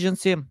PR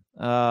agency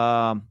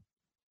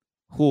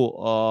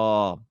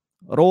who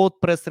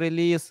wrote press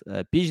release,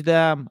 pitched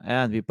them,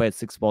 and we paid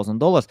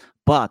 $6,000.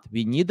 But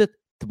we needed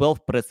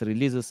 12 press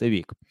releases a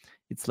week.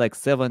 It's like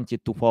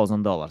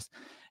 $72,000.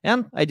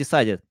 And I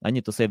decided I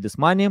need to save this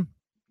money.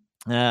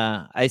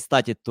 I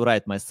started to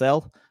write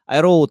myself.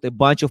 I wrote a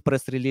bunch of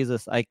press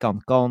releases. I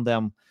can't count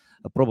them,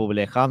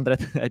 probably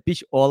 100. I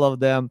pitched all of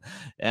them,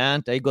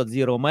 and I got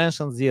 0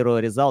 mentions,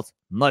 0 results,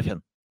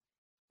 nothing.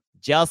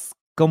 Just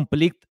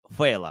complete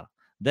failure.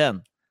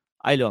 Then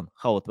I learned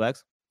how it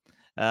works.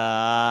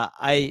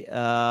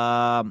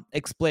 I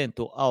explained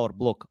to our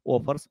blog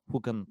authors who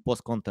can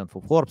post content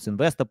for Forbes,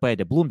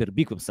 Investopedia, Bloomberg,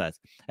 big websites.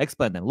 I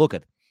explained them, look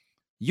at,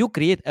 you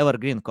create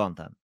evergreen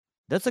content.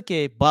 That's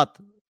okay, but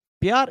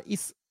PR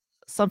is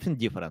something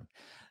different.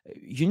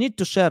 You need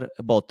to share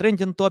about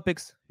trending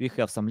topics. We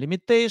have some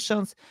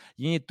limitations.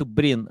 You need to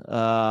bring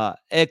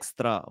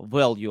extra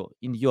value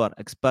in your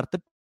expert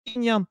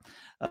opinion,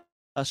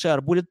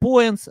 share bullet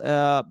points.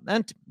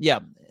 And yeah,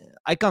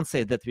 I can't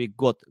say that we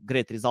got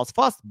great results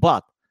fast,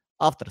 but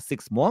after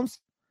 6 months,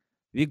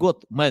 we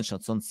got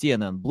mentions on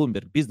CNN,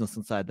 Bloomberg, Business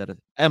Insider,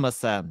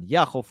 MSN,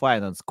 Yahoo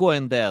Finance,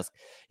 CoinDesk,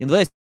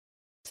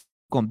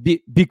 Invest.com,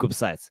 big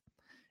websites.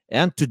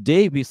 And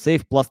today we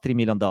save plus $3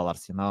 million,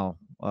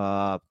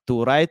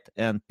 to write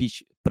and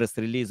pitch press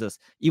releases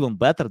even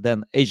better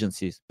than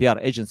agencies, PR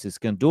agencies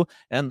can do.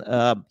 And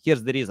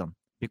here's the reason.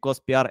 Because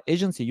PR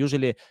agency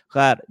usually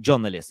hire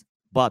journalists,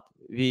 but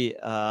we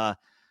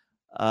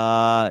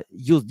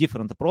use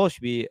different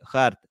approach. We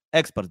hired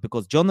experts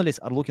because journalists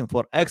are looking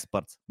for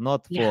experts,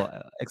 not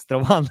for extra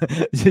one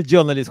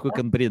journalists who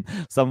can bring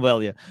some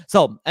value.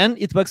 So, and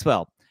it works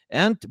well.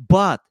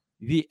 But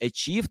we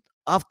achieved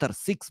after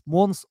 6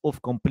 months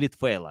of complete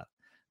failure.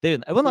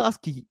 David, I want to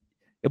ask you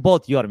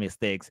about your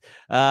mistakes.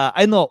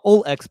 I know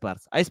all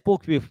experts. I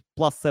spoke with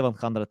plus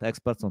 700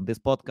 experts on this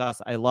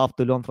podcast. I love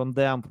to learn from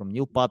them, from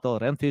Neil Patel,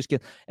 Ren Fishkin,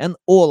 and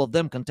all of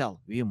them can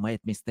tell we made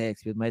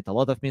mistakes. We made a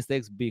lot of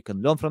mistakes. We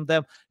can learn from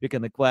them. We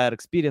can acquire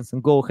experience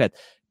and go ahead.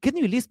 Can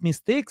you list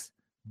mistakes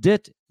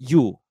that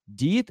you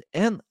did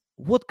and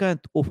what kind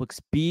of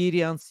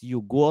experience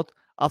you got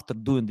after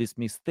doing these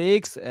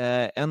mistakes,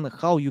 and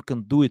how you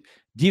can do it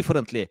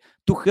differently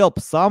to help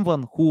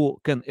someone who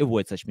can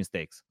avoid such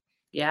mistakes?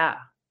 Yeah,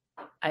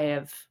 I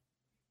have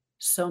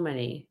so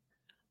many.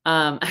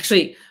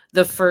 Actually,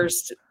 the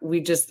first,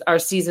 our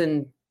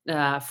season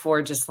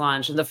 4 just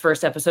launched, and the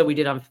first episode we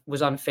did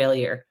was on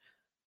failure.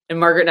 And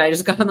Margaret and I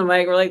just got on the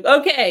mic. We're like,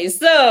 okay,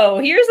 so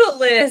here's a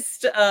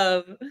list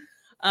of,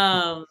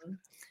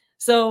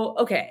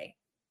 okay.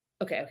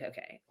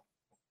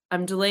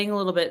 I'm delaying a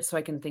little bit so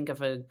I can think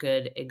of a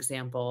good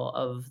example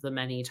of the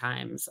many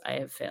times I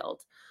have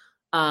failed.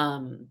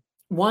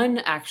 One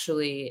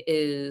actually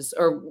is,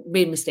 or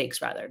made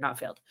mistakes rather, not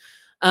failed.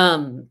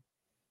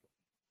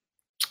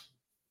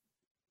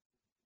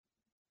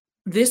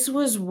 This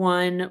was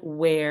one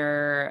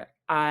where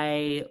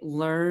I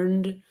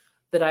learned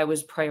that I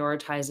was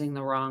prioritizing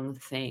the wrong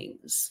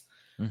things.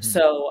 Mm-hmm.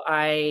 So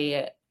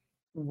I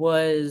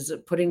was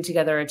putting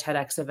together a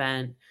TEDx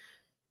event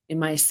in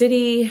my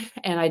city,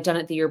 and I'd done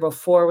it the year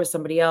before with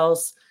somebody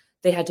else.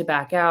 They had to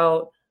back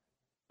out.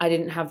 I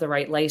didn't have the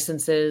right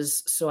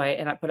licenses.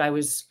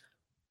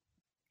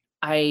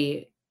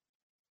 I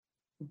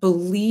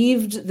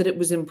believed that it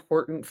was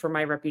important for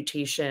my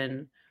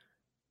reputation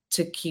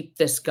to keep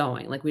this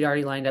going. Like, we'd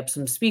already lined up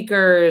some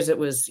speakers. It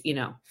was,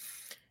 and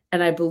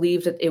I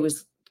believed that it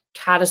was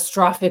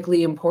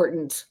catastrophically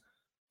important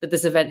that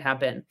this event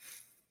happen.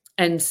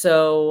 And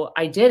so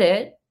I did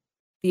it.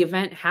 The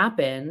event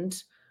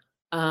happened.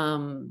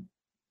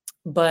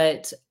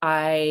 But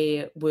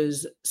I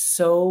was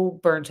so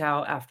burnt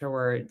out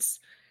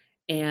afterwards,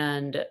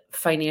 and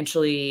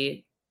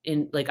financially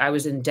I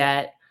was in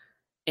debt,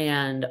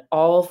 and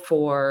all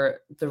for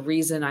the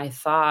reason I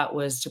thought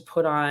was to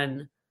put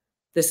on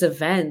this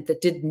event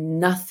that did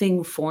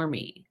nothing for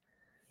me.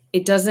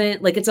 It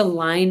doesn't, it's a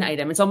line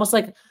item. It's almost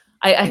like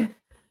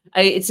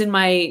it's in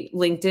my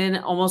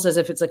LinkedIn almost as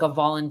if it's like a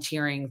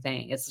volunteering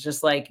thing. It's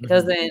just like, it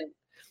doesn't,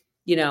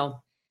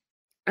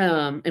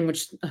 in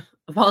which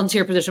a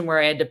volunteer position where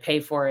I had to pay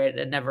for it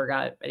and never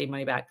got any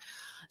money back.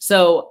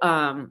 So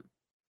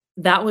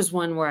that was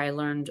one where I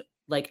learned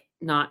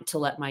not to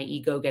let my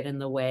ego get in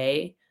the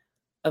way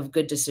of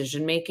good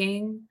decision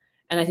making.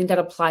 And I think that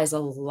applies a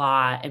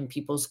lot in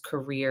people's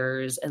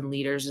careers and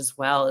leaders as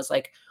well. Is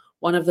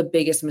one of the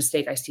biggest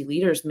mistakes I see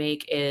leaders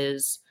make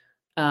is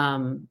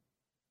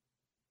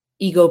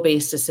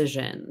ego-based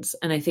decisions.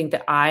 And I think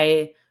that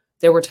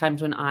there were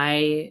times when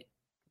I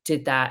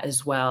did that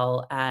as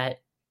well at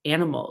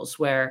Animals,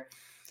 where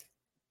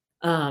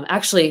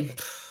actually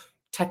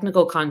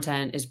technical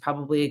content is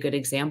probably a good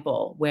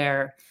example,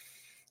 where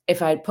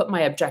if I'd put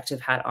my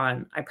objective hat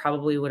on, I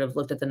probably would have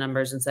looked at the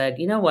numbers and said,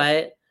 you know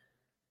what,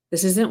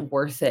 this isn't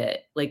worth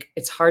it.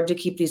 It's hard to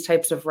keep these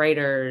types of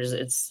writers.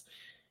 It's,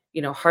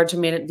 hard to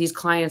manage. These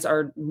clients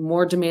are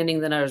more demanding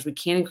than others. We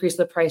can't increase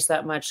the price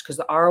that much because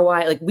the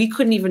ROI, we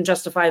couldn't even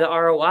justify the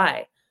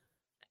ROI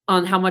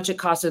on how much it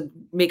cost to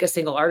make a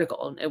single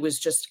article. And it was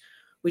just,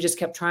 we just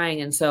kept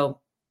trying.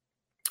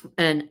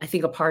 And I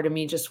think a part of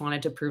me just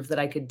wanted to prove that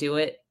I could do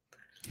it,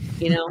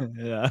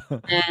 Yeah.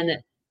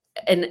 And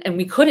and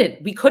we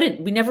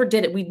never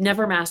did it. We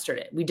never mastered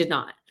it. We did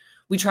not.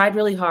 We tried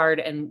really hard.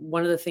 And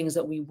one of the things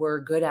that we were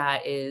good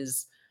at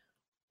is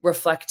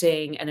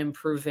reflecting and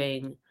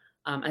improving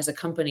as a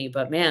company.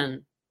 But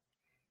man,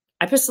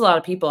 I pissed a lot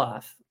of people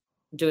off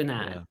doing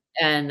that,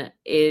 and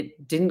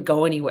it didn't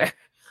go anywhere.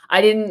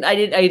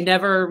 I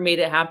never made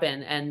it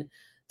happen. And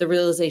the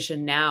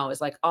realization now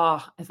is like,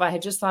 oh, if I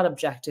had just thought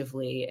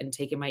objectively and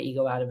taken my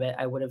ego out of it,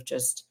 I would have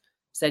just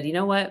said, you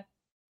know what?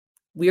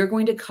 We are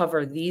going to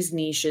cover these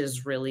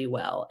niches really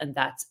well, and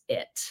that's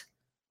it.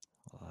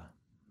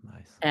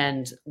 Nice.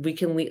 And we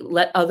can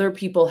let other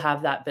people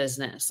have that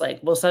business. Like,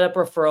 we'll set up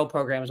referral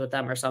programs with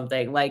them or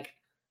something. Like,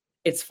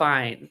 it's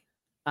fine.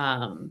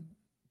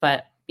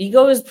 But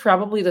ego is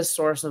probably the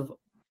source of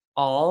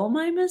all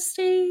my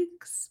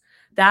mistakes.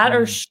 That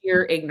or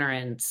sheer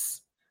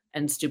ignorance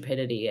and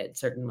stupidity at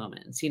certain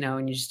moments,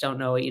 and you just don't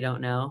know what you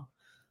don't know.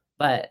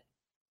 But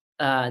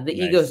the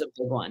ego is a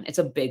big one. It's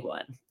a big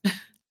one.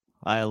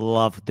 I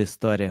love this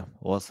story.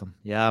 Awesome.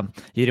 Yeah,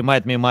 you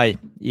remind me my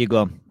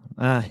ego.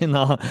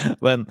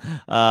 When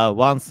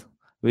once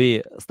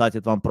we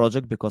started one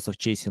project because of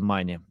chasing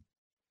money,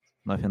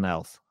 nothing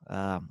else.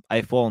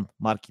 I found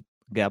market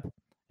gap,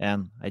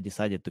 and I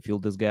decided to fill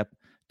this gap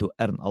to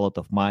earn a lot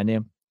of money,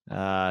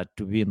 to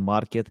win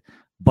market.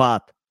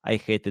 But I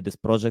hated this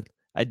project.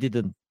 I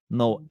didn't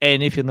know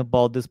anything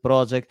about this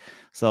project,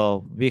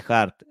 so we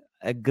hired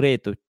a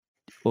great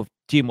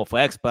team of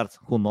experts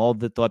who know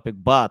the topic,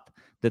 but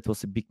that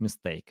was a big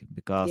mistake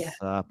because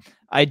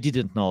I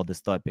didn't know this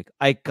topic.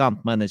 I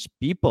can't manage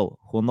people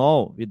who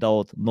know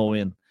without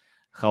knowing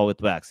how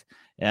it works.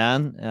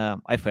 And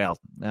I failed.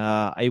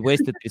 I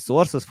wasted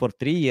resources for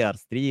 3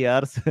 years,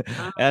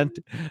 and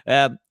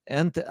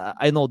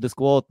I know this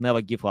quote,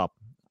 never give up.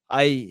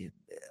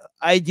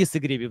 I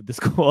disagree with this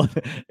quote,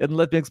 and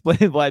let me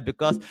explain why.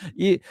 Because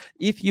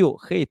if you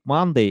hate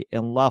Monday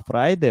and love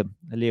Friday,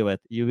 leave it.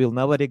 You will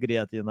never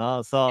regret,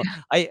 So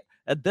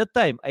at that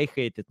time I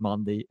hated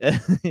Monday.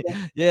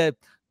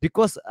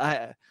 Because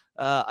I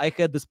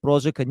had this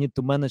project. I need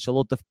to manage a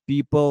lot of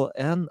people,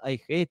 and I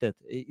hate it.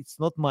 It's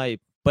not my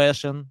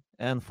passion,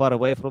 and far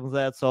away from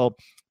that. So,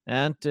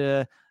 and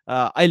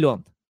I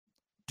learned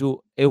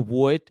to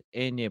avoid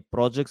any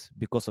projects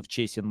because of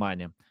chasing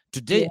money.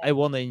 Today, I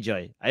want to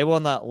enjoy. I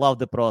want to love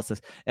the process.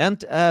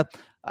 And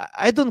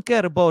I don't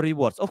care about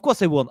rewards. Of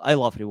course, I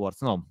love rewards.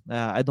 No,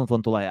 I don't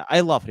want to lie. I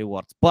love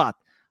rewards. But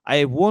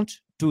I want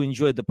to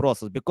enjoy the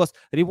process, because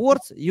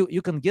rewards,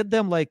 you can get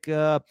them like,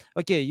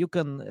 okay, you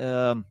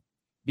can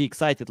be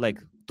excited like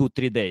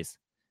 2-3 days.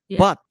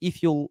 But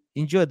if you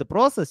enjoy the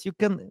process, you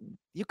can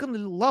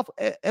love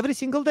every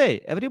single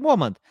day, every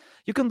moment.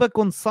 You can work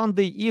on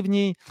Sunday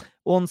evening,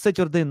 on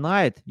Saturday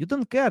night. You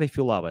don't care if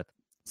you love it.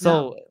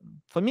 So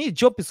for me,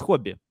 job is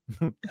hobby.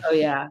 Oh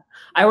yeah.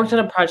 I worked on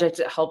a project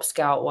at Help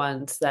Scout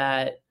once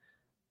that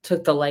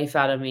took the life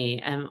out of me.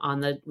 And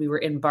we were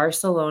in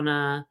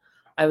Barcelona.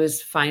 I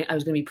was going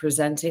to be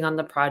presenting on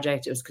the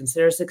project. It was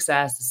considered a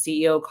success.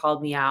 The CEO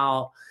called me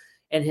out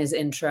in his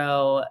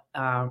intro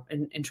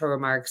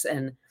remarks,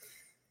 and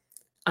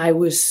I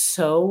was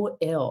so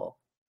ill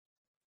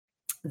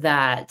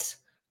that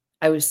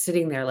I was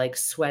sitting there like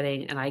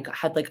sweating, and I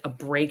had like a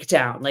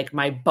breakdown, like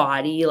my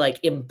body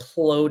like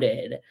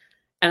imploded,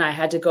 and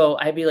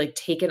I'd be like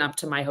taken up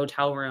to my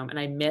hotel room, and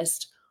I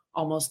missed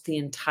almost the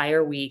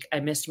entire week.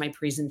 I missed my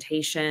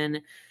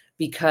presentation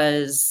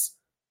because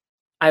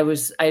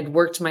I'd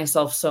worked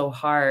myself so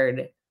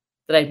hard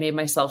that I'd made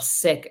myself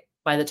sick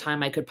by the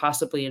time I could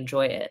possibly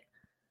enjoy it.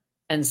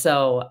 And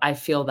so I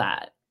feel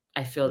that.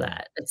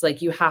 It's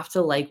like you have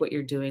to like what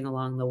you're doing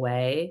along the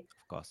way.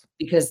 Of course.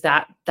 Because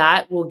that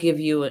will give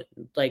you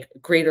like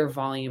greater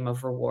volume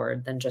of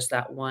reward than just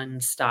that one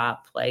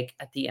stop like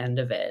at the end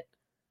of it.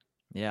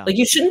 Yeah. Like,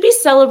 you shouldn't be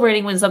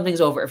celebrating when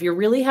something's over. If you're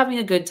really having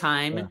a good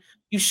time,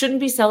 you shouldn't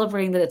be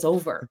celebrating that it's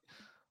over.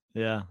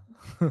 Yeah.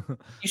 You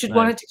should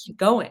want it to keep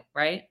going,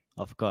 right?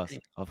 Of course.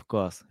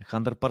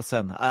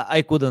 100%.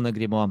 I couldn't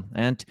agree more.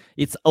 And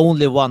it's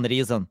only one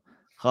reason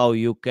how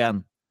you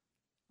can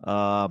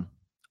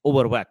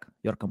overwork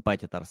your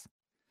competitors,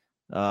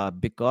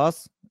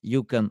 because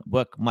you can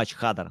work much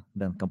harder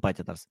than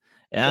competitors,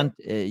 and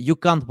you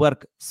can't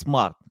work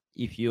smart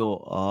if you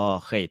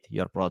hate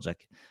your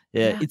project.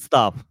 It's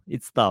tough.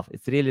 It's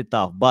really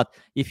tough. But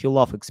if you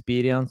love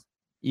experience,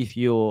 if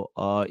you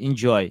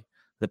enjoy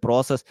the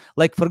process,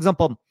 like for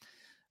example,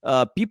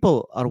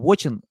 people are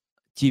watching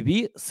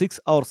TV 6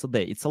 hours a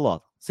day. It's a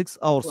lot. 6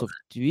 hours of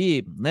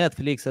TV,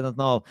 Netflix, I don't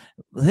know.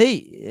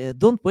 They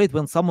don't wait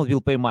when someone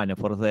will pay money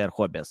for their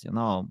hobbies,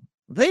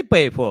 They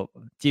pay for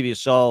TV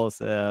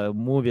shows,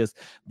 movies,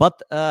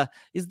 but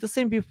it's the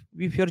same with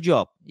your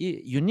job.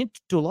 You need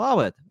to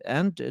love it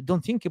and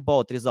don't think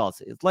about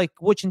results. It's like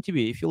watching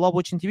TV. If you love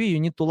watching TV, you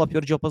need to love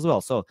your job as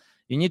well. So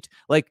you need,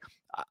 like,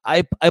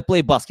 I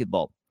play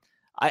basketball.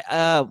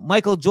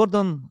 Michael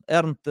Jordan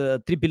earned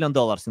 $3 billion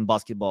in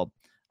basketball.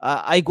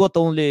 I got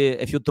only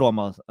a few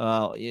traumas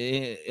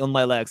on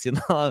my legs,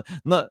 no,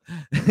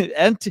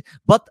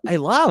 but I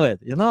love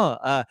it,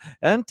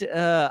 and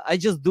I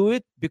just do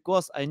it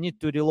because I need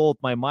to reload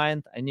my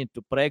mind. I need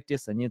to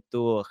practice. I need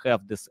to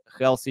have this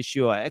health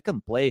issue. I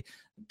can play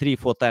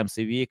 3-4 times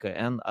a week,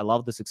 and I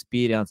love this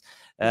experience.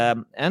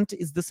 And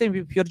it's the same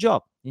with your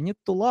job. You need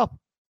to love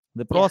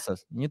the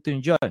process. You need to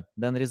enjoy.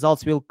 Then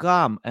results will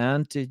come,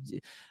 and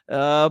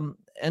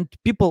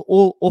people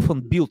all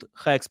often build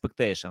high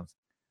expectations.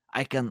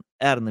 I can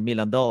earn $1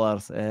 million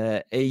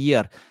a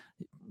year.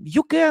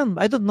 You can,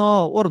 I don't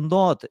know, or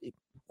not.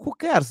 Who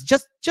cares?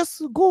 Just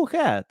go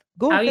ahead.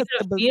 Go How are you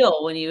ahead. gonna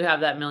feel when you have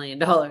that $1 million?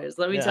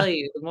 Let me Yeah. tell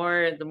you, the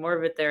more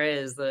of it there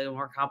is, the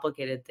more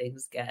complicated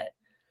things get.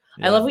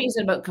 I Yeah. love what you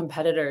said about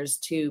competitors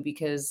too,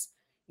 because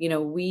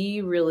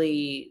we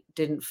really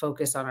didn't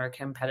focus on our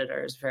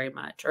competitors very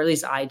much, or at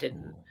least I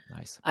didn't. Ooh,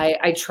 nice.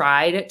 I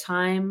tried at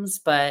times,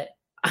 but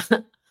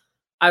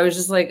I was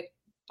just like,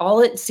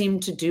 all it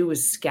seemed to do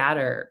was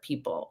scatter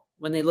people.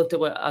 When they looked at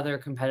what other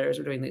competitors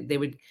were doing, they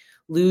would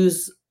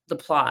lose the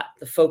plot,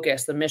 the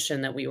focus, the mission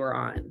that we were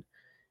on.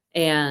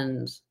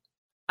 And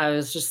I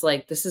was just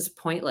like, this is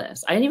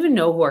pointless. I didn't even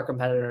know who our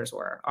competitors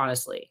were,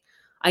 honestly.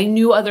 I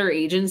knew other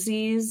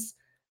agencies,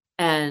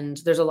 and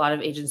there's a lot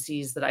of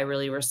agencies that I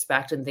really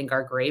respect and think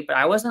are great, but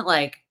I wasn't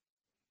like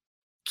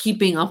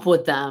keeping up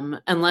with them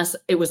unless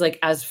it was like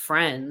as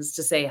friends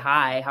to say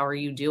hi, how are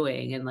you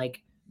doing, and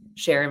like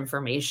share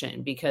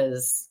information,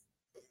 because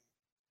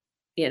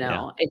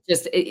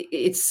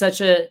it's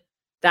such a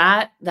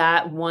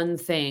that one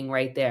thing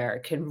right there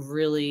can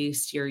really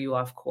steer you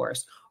off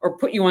course, or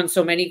put you on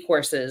so many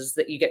courses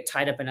that you get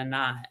tied up in a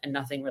knot and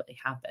nothing really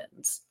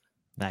happens.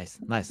 Nice.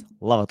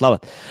 Love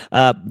it.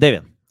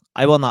 David,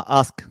 I wanna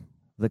ask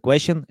the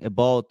question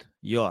about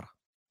your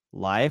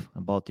life,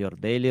 about your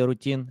daily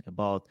routine,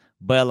 about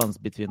balance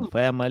between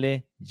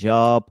family,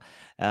 job,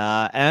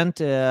 and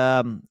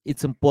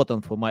it's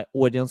important for my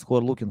audience who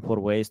are looking for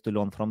ways to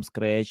learn from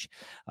scratch.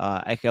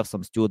 I have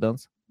some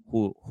students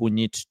who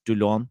need to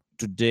learn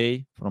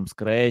today from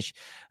scratch,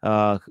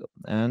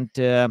 and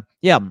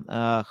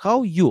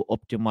how you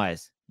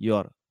optimize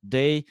your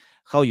day,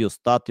 how you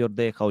start your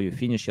day, how you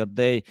finish your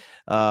day,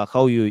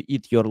 how you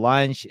eat your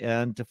lunch,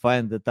 and to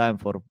find the time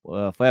for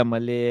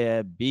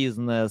family,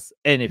 business,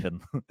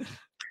 anything.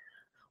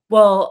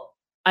 Well,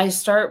 I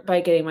start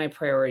by getting my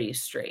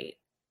priorities straight.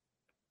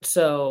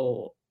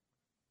 So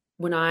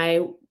when I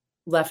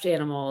left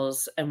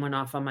animals and went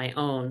off on my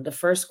own, the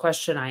first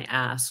question I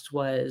asked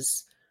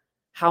was,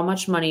 how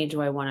much money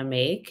do I want to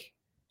make?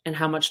 And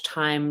how much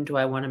time do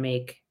I want to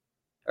make?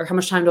 Or how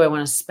much time do I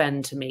want to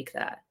spend to make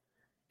that?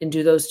 And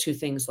do those two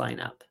things line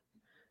up?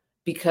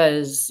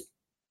 Because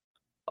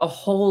a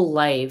whole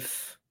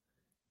life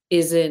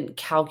isn't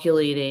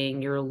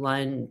calculating your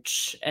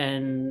lunch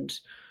and,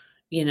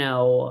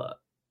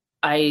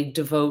 I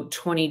devote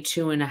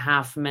 22 and a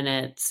half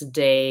minutes a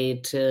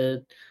day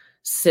to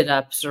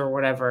sit-ups or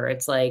whatever.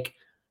 It's like,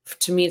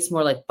 to me, it's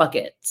more like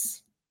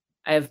buckets.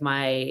 I have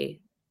my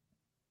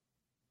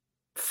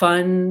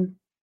fun,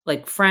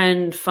 like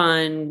friend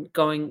fun,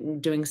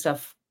 doing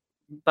stuff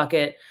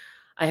bucket.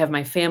 I have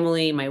my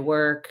family, my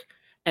work,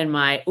 and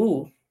I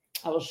will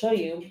show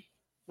you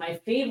my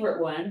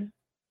favorite one.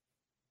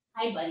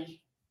 Hi,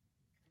 buddy.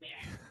 Come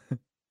here.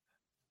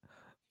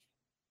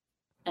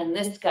 And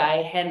this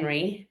guy,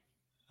 Henry,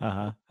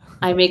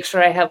 I make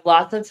sure I have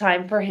lots of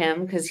time for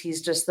him because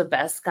he's just the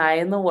best guy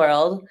in the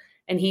world,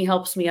 and he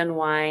helps me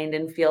unwind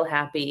and feel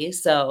happy.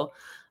 So,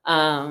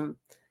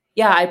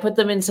 I put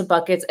them into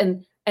buckets.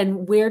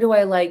 And where do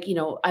I like,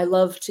 I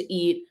love to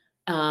eat,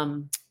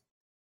 and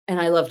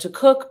I love to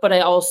cook, but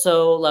I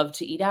also love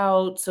to eat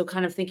out. So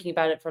kind of thinking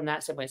about it from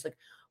that standpoint, it's like,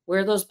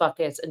 where are those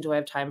buckets, and do I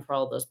have time for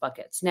all those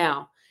buckets?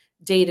 Now,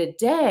 day to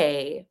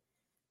day,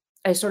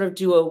 I sort of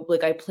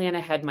I plan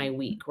ahead my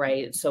week,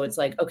 right? So it's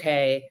like,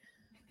 okay,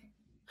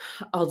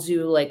 I'll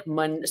do like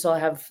Monday. So I'll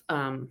have,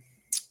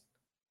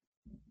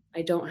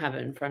 I don't have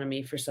it in front of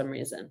me for some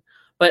reason,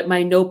 but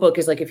my notebook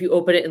is like, if you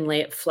open it and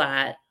lay it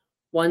flat,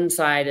 one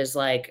side is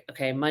like,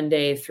 okay,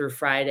 Monday through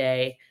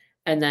Friday.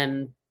 And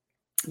then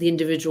the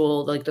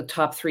individual, like the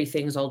top 3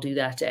 things I'll do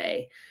that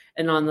day.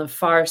 And on the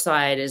far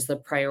side is the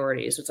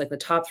priorities. So it's like the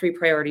top 3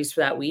 priorities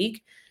for that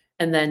week.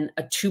 And then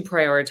a 2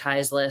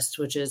 prioritized list,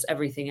 which is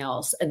everything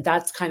else. And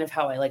that's kind of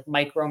how I like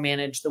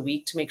micromanage the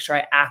week to make sure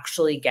I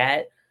actually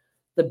get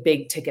the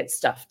big ticket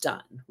stuff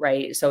done.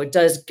 Right. So it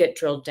does get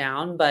drilled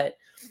down, but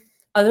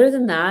other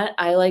than that,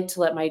 I like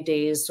to let my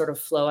days sort of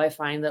flow. I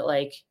find that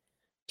like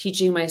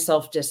teaching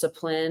myself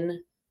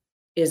discipline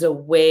is a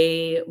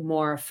way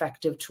more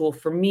effective tool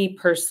for me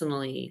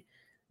personally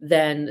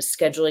than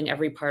scheduling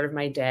every part of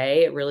my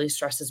day. It really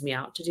stresses me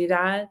out to do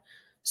that.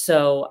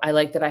 So I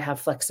like that I have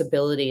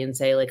flexibility and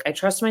say, like, I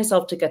trust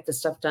myself to get this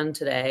stuff done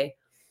today.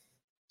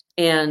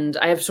 And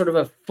I have sort of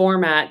a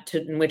format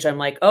in which I'm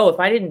like, oh, if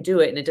I didn't do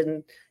it and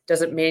it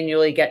doesn't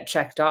manually get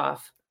checked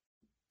off,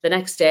 the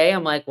next day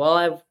I'm like, well,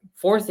 I have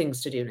 4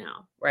 things to do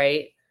now.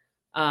 Right.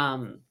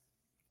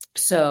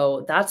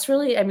 So that's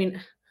really,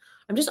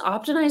 I'm I'm just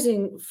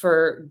optimizing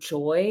for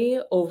joy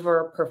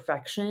over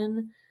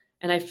perfection.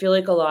 And I feel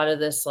like a lot of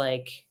this,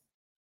 like,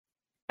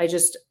 I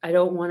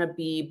don't want to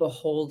be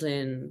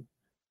beholden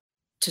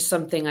to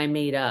something I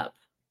made up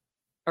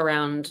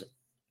around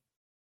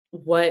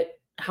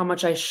how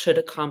much I should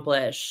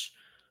accomplish,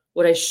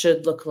 what I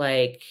should look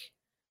like,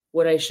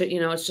 what I should,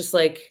 it's just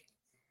like,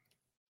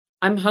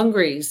 I'm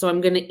hungry, so I'm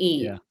going to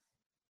Yeah. eat.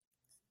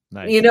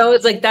 Nice.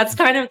 It's like, that's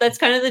kind of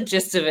the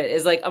gist of it,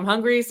 is like, I'm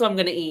hungry, so I'm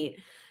going to eat.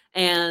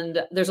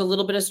 And there's a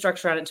little bit of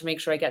structure on it to make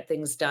sure I get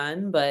things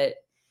done. But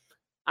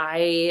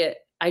I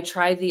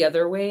tried the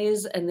other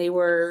ways, and they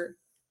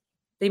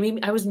made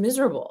me, I was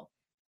miserable.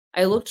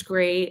 I looked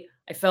great.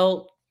 I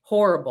felt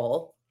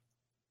horrible.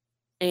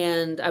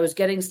 And I was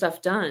getting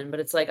stuff done, but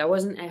it's like, I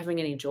wasn't having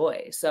any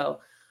joy. So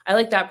I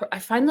like that. I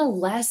find the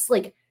less,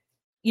 like,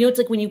 it's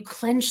like when you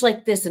clench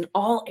like this in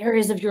all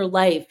areas of your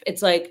life,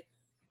 it's like,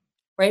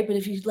 right. But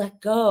if you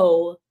let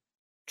go,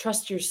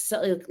 trust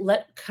yourself,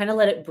 like,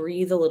 let it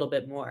breathe a little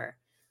bit more,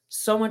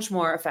 so much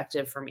more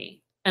effective for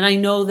me. And I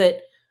know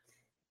that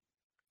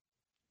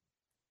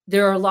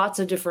there are lots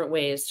of different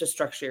ways to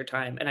structure your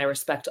time, and I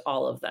respect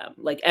all of them.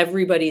 Like,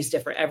 everybody's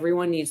different.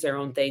 Everyone needs their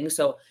own thing.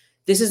 So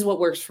this is what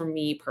works for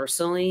me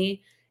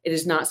personally. It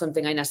is not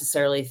something I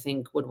necessarily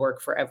think would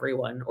work for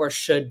everyone or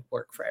should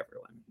work for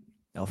everyone.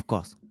 Of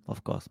course.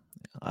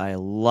 I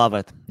love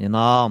it.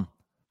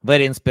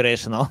 Very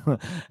inspirational.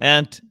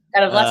 And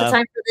Got have lots of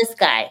time for this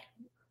guy.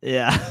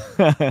 yeah.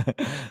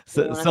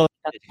 so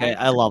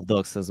I love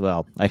dogs as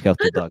well. I have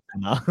two dogs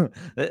now.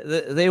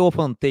 They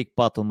often take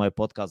part on my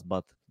podcast,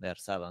 but they're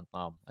silent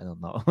now. I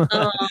don't know.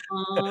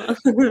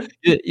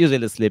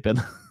 Usually sleeping.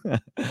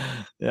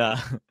 Yeah.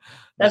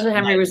 That's what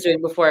Henry was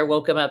doing before I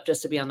woke him up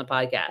just to be on the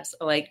podcast.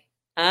 I'm like,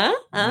 huh?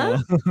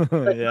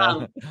 Like,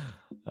 Yeah.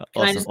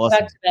 Can I just go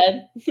back to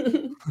bed?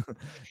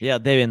 Yeah,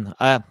 Devin,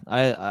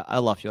 I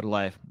love your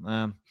life.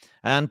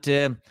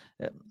 And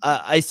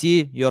I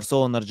see you're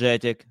so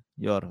energetic.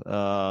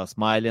 You're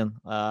smiling.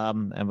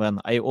 And when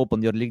I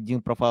open your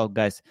LinkedIn profile,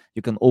 guys,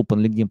 you can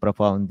open LinkedIn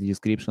profile in the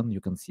description.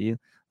 You can see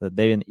that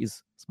Devin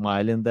is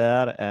smiling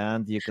there,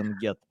 and you can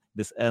get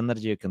this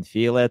energy. You can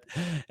feel it.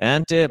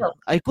 And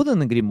I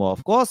couldn't agree more.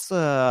 Of course,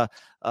 for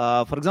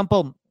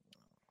example,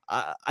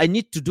 I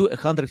need to do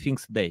 100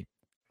 things a day.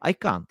 I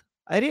can't.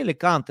 I really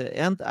can't,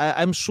 and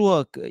I'm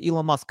sure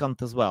Elon Musk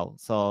can't as well.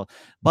 So,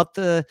 but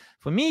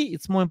for me,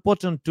 it's more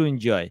important to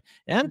enjoy.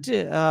 And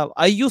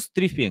I use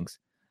three things: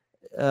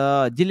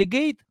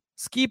 delegate,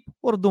 skip,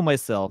 or do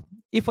myself.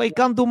 If I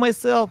can't do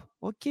myself,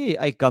 okay,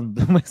 I can't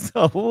do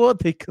myself.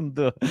 What I can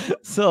do?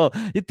 So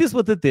it is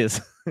what it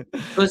is.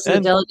 Goes to the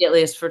delegate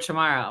list for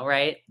tomorrow,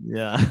 right?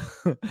 Yeah.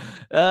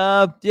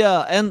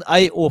 Yeah, and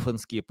I often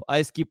skip.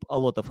 I skip a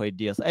lot of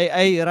ideas.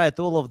 I write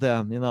all of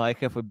them. I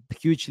have a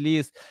huge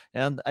list,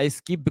 and I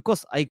skip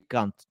because I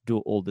can't do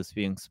all these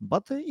things.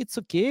 But it's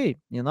okay,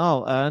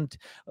 and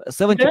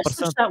 70%.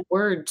 Switch that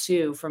word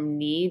too, from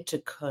need to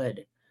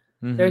could.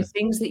 Mm-hmm. There are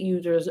things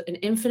there's an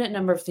infinite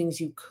number of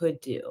things you could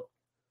do.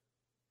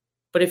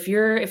 But if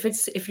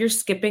you're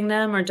skipping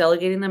them or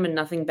delegating them and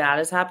nothing bad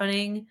is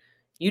happening,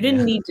 you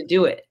didn't need to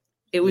do it.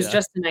 It was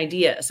just an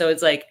idea. So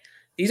it's like,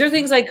 these are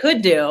things I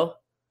could do.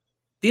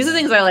 These are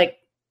things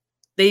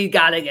they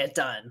gotta get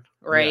done,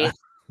 right? Yeah.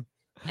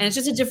 And it's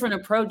just a different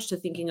approach to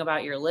thinking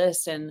about your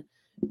list, and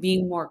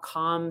being more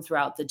calm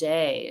throughout the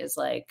day is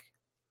like,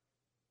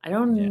 I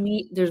don't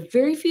need, there's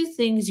very few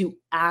things you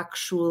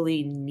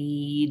actually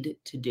need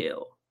to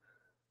do.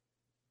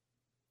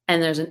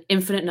 And there's an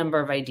infinite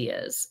number of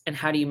ideas. And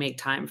how do you make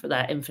time for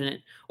that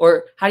infinite,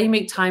 or how do you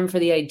make time for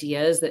the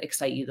ideas that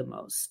excite you the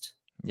most?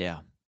 Yeah.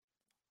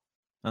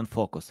 And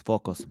focus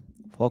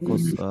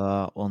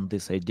on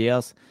these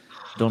ideas.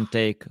 Don't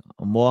take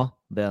more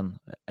than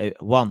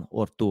one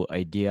or two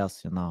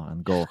ideas,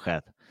 and go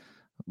ahead.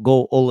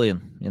 Go all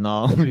in,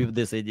 with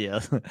these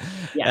ideas.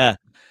 Yeah.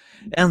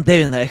 And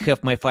then I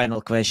have my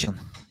final question.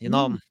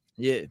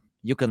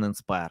 You can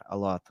inspire a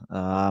lot.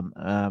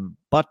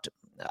 But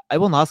I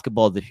want to ask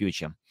about the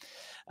future.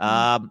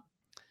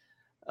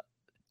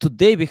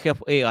 Today we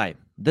have AI.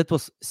 That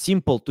was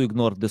simple to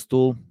ignore this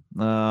tool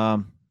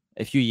a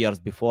few years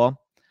before.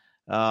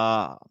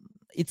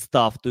 It's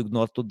tough to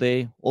ignore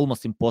today,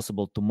 almost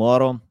impossible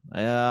tomorrow.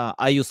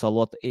 I use a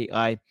lot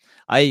AI.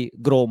 I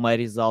grow my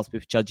results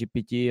with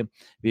ChatGPT,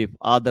 with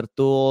other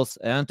tools,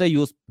 and I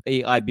use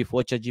AI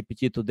before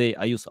ChatGPT. Today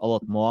I use a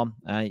lot more.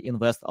 I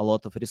invest a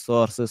lot of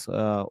resources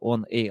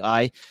on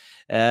AI.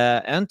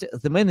 And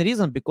the main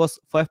reason, because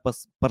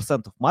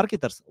 5% of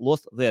marketers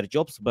lost their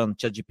jobs when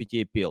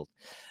ChatGPT appeared.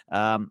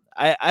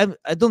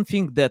 I don't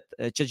think that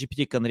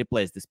ChatGPT can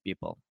replace these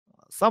people.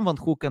 Someone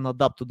who can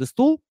adapt to this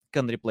tool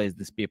can replace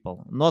these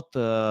people, not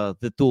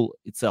the tool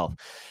itself.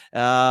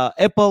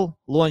 Apple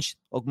launched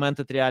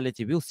augmented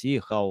reality. We'll see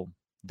how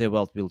the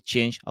world will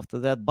change after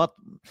that. But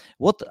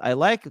what I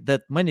like,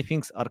 that many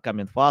things are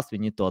coming fast. We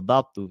need to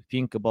adapt, to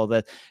think about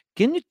that.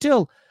 Can you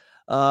tell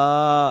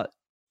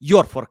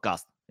your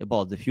forecast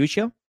about the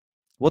future?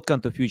 What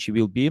kind of future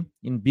will be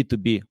in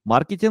B2B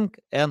marketing,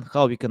 and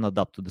how we can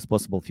adapt to this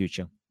possible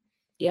future?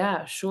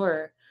 Yeah,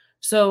 sure.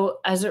 So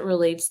as it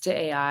relates to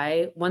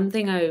AI, one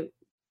thing I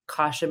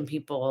caution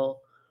people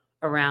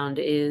around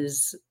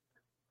is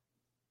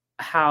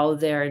how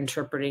they're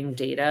interpreting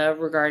data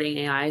regarding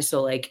AI.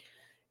 So like,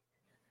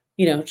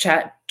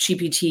 Chat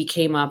GPT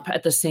came up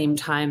at the same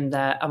time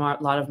that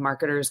lot of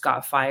marketers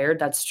got fired.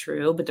 That's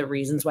true, but the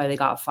reasons why they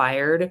got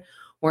fired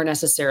weren't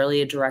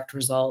necessarily a direct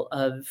result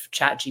of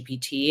Chat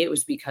GPT. It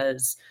was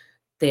because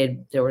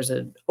there was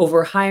an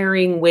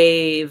overhiring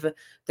wave,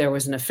 there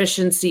was an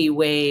efficiency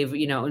wave,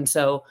 and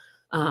so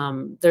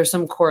there's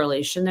some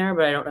correlation there,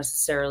 but I don't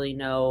necessarily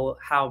know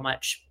how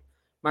much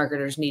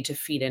marketers need to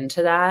feed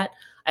into that.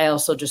 I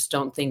also just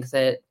don't think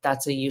that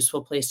that's a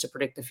useful place to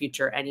predict the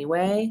future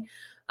anyway.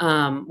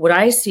 What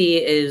I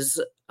see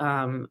is,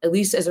 at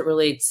least as it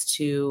relates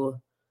to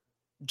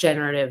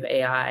generative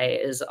AI,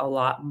 is a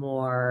lot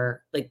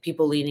more like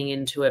people leaning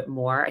into it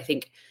more. I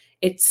think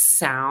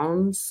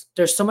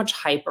there's so much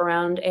hype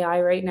around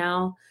AI right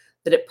now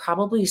that it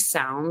probably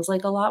sounds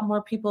like a lot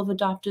more people have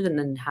adopted and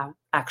then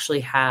actually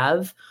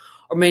have,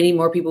 or many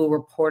more people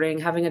reporting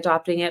having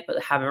adopting it,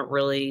 but haven't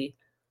really,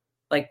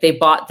 like, they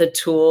bought the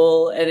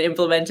tool and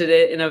implemented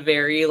it in a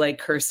very like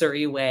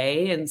cursory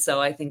way. And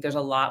so I think there's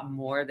a lot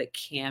more that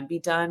can be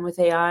done with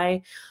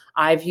AI.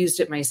 I've used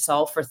it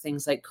myself for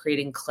things like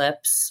creating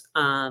clips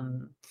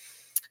for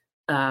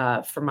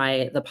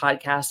the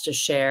podcast to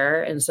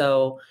share. And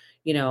so,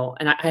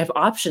 and I have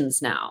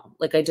options now.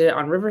 Like I did it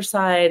on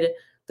Riverside.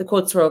 The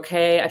quotes were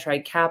okay. I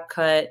tried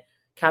CapCut.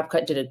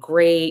 CapCut did it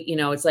great.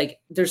 It's like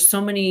there's so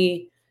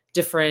many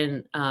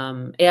different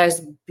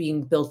AIs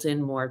being built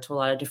in more to a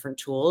lot of different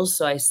tools.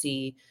 So I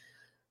see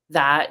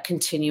that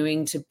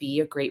continuing to be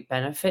a great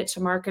benefit to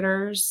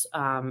marketers,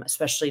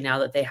 especially now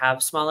that they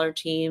have smaller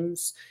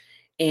teams.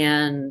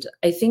 And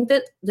I think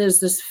that there's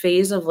this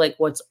phase of like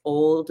what's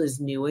old is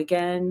new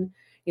again.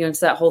 It's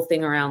that whole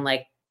thing around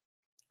like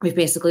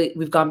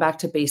we've gone back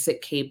to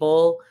basic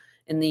cable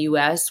in the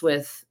US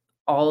with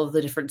all of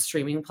the different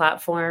streaming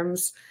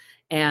platforms.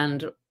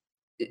 And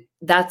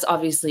that's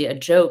obviously a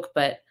joke,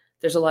 but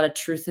there's a lot of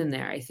truth in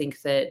there. I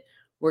think that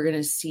we're going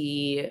to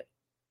see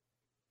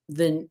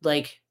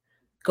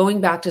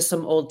going back to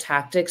some old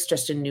tactics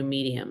just in new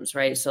mediums,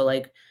 right? So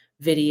like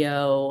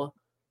video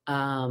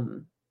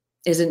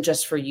isn't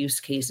just for use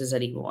cases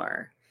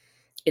anymore.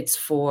 It's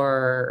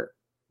for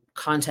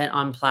content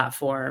on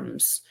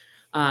platforms.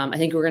 I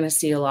think we're going to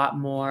see a lot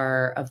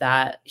more of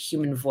that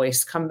human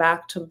voice come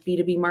back to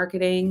B2B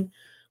marketing.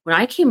 When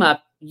I came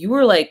up, you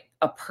were like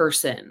a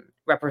person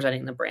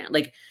representing the brand.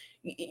 Like,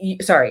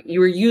 you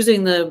were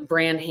using the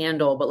brand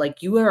handle, but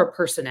like you are a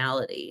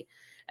personality.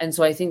 And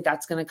so I think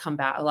that's going to come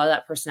back. A lot of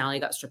that personality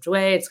got stripped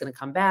away. It's going to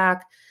come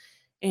back.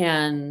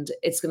 And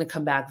it's going to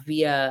come back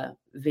via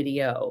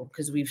video,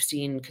 because we've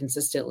seen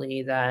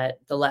consistently that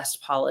the less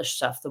polished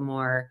stuff, the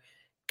more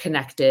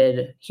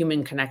connected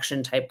human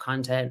connection type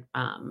content,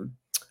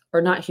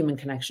 or not human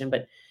connection,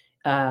 but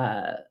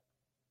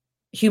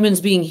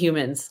humans being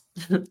humans,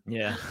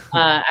 Yeah.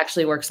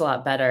 actually works a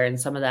lot better. And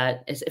some of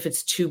that is, if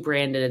it's too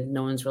branded,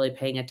 no one's really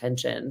paying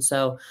attention.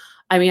 So,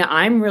 I mean,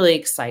 I'm really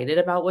excited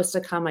about what's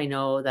to come. I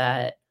know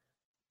that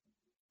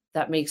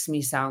makes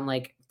me sound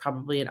like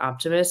probably an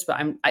optimist, but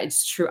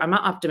it's true. I'm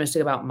not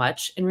optimistic about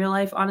much in real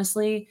life,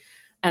 honestly.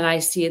 And I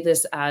see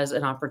this as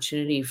an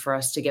opportunity for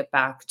us to get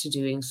back to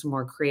doing some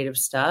more creative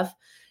stuff,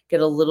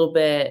 get a little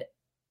bit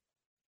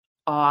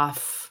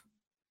off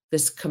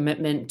this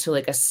commitment to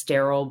like a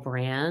sterile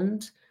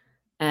brand,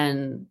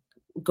 and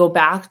go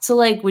back to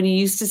like when you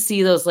used to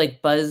see those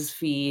like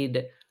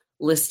BuzzFeed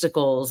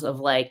listicles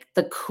of like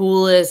the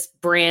coolest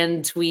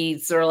brand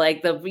tweets, or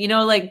like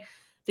like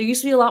there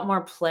used to be a lot more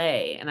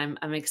play, and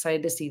I'm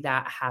excited to see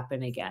that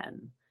happen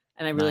again.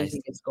 And I really Nice.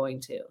 think it's going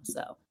to.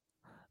 So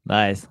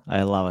Nice.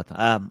 I love it.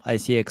 I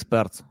see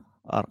experts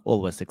are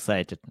always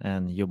excited,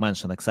 and you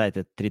mentioned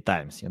excited 3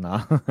 times.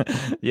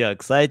 You're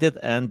excited,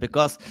 and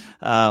because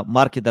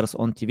marketers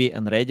on TV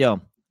and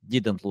radio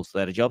didn't lose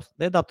their jobs,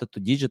 they adapted to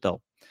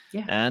digital.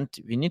 yeah. And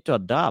we need to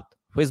adapt.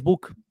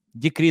 Facebook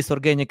decrease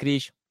organic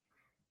reach.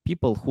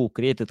 People who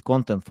created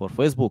content for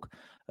Facebook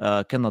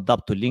can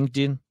adapt to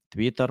LinkedIn,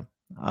 Twitter,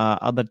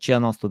 other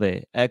channels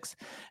today, X.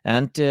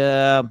 And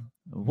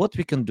what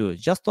we can do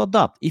is just to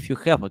adapt. If you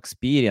have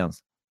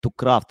experience to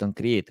craft and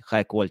create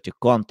high quality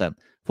content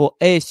for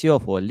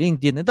SEO, for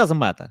LinkedIn, it doesn't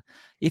matter.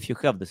 If you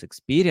have this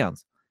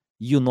experience,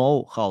 you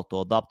know how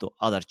to adapt to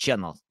other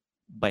channels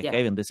by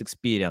having this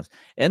experience.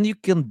 And you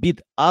can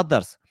beat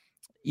others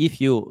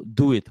if you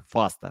do it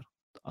faster.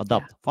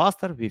 Adapt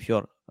faster with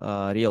your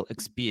real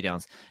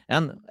experience,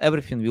 and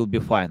everything will be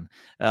fine.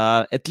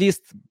 At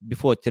least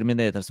before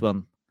Terminators,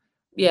 when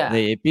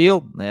they appeal,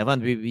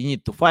 when we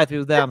need to fight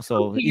with them.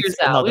 So it's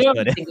another we don't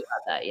story. think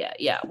about that yet.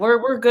 Yeah,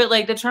 we're good.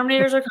 Like the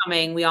Terminators are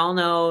coming. We all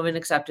know and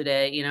accepted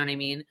it. You know what I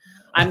mean?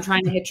 I'm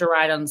trying to hitch a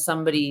ride on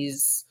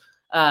somebody's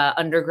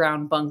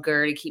underground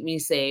bunker to keep me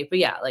safe. But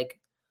yeah, like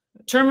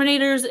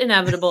Terminator's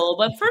inevitable.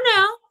 But for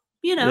now,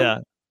 Yeah.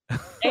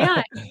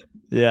 AI.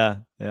 Yeah.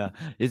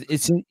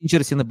 It's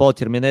interesting about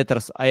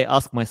Terminators. I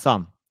asked my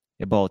son,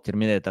 about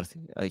Terminators.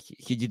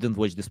 He didn't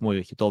watch this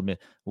movie. He told me,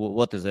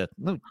 what is it?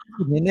 No,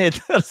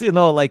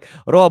 Terminators, like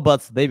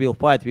robots, they will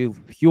fight with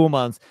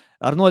humans.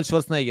 Arnold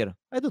Schwarzenegger.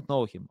 I don't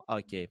know him.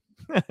 Okay.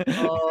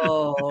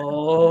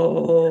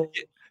 Oh.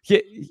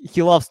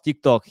 He loves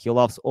TikTok. He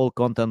loves all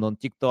content on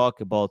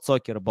TikTok about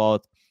soccer,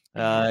 about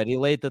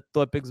related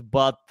topics.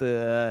 But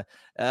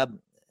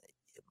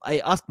I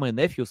asked my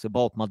nephews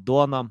about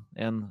Madonna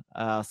and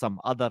some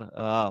other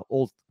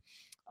old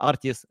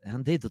artists,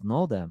 and they don't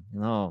know them.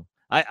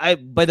 I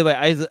by the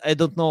way, I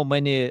don't know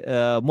many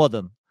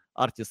modern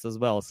artists as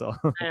well. So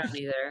I don't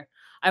either.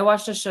 I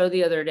watched a show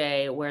the other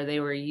day where they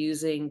were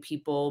using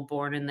people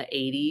born in the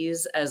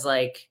 80s as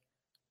like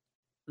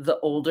the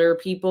older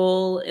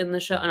people in the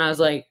show, and I was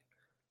like,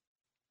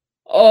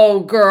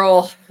 oh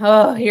girl,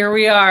 oh, here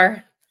we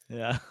are.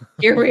 yeah.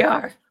 Here we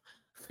are.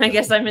 I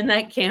guess I'm in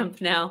that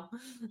camp now.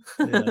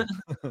 Yeah.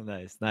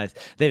 Nice.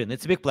 David,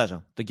 it's a big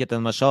pleasure to get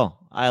on my show.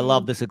 I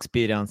love this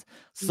experience.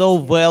 So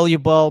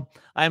valuable.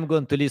 I'm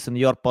going to listen to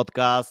your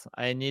podcast.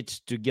 I need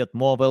to get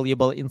more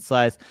valuable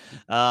insights.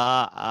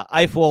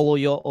 I follow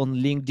you on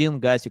LinkedIn.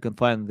 Guys, you can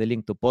find the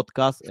link to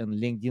podcast and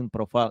LinkedIn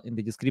profile in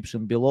the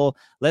description below.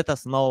 Let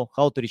us know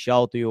how to reach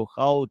out to you,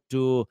 how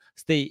to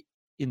stay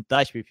in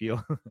touch with you.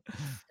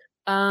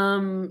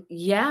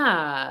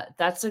 Yeah,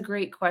 that's a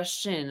great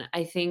question.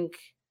 I think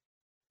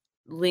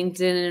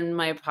LinkedIn and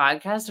my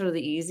podcast are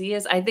the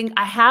easiest. I think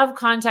I have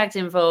contact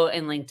info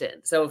in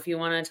LinkedIn. So if you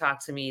want to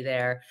talk to me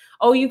there,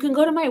 you can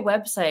go to my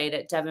website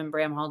at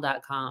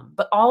devinbramhall.com.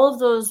 But all of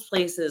those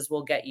places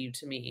will get you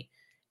to me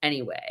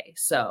anyway.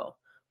 So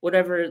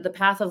whatever the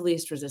path of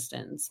least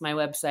resistance, my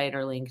website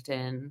or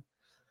LinkedIn,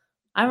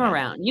 I'm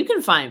around. You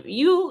can find me.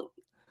 You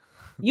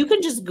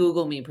can just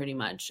Google me pretty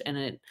much.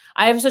 And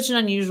I have such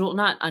an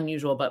not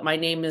unusual, but my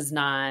name is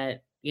not,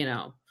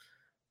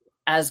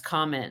 as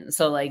common.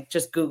 So like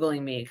just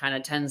Googling me kind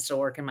of tends to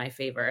work in my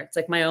favor. It's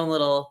like my own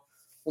little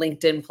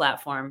LinkedIn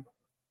platform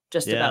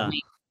just about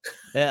me.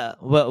 Yeah.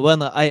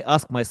 When I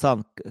ask my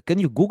son, can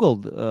you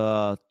Google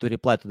to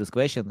reply to this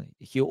question?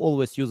 He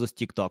always uses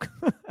TikTok.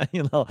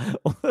 He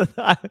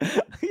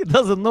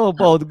doesn't know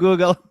about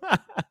Google.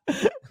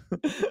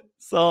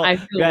 So I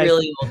feel guys,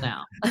 really old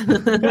now.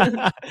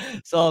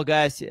 So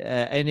guys,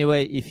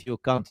 anyway, if you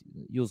can't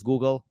use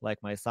Google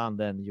like my son,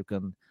 then you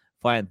can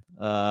find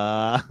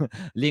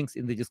links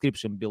in the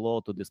description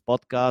below to this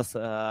podcast.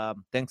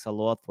 Thanks a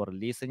lot for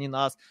listening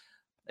us.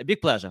 A big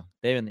pleasure,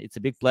 David. It's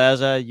a big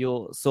pleasure.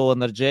 You're so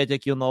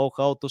energetic. You know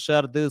how to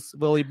share these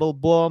valuable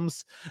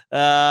bombs.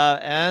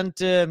 Guys,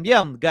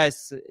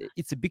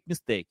 it's a big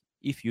mistake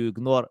if you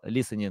ignore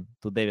listening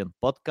to David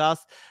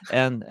podcast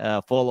and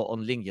follow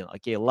on LinkedIn.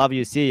 Okay, love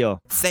you. See you.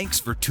 Thanks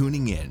for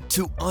tuning in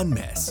to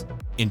Unmiss.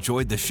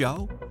 Enjoyed the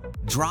show?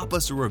 Drop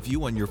us a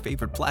review on your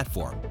favorite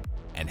platform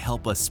and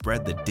help us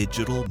spread the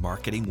digital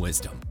marketing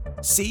wisdom.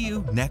 See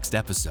you next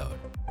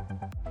episode.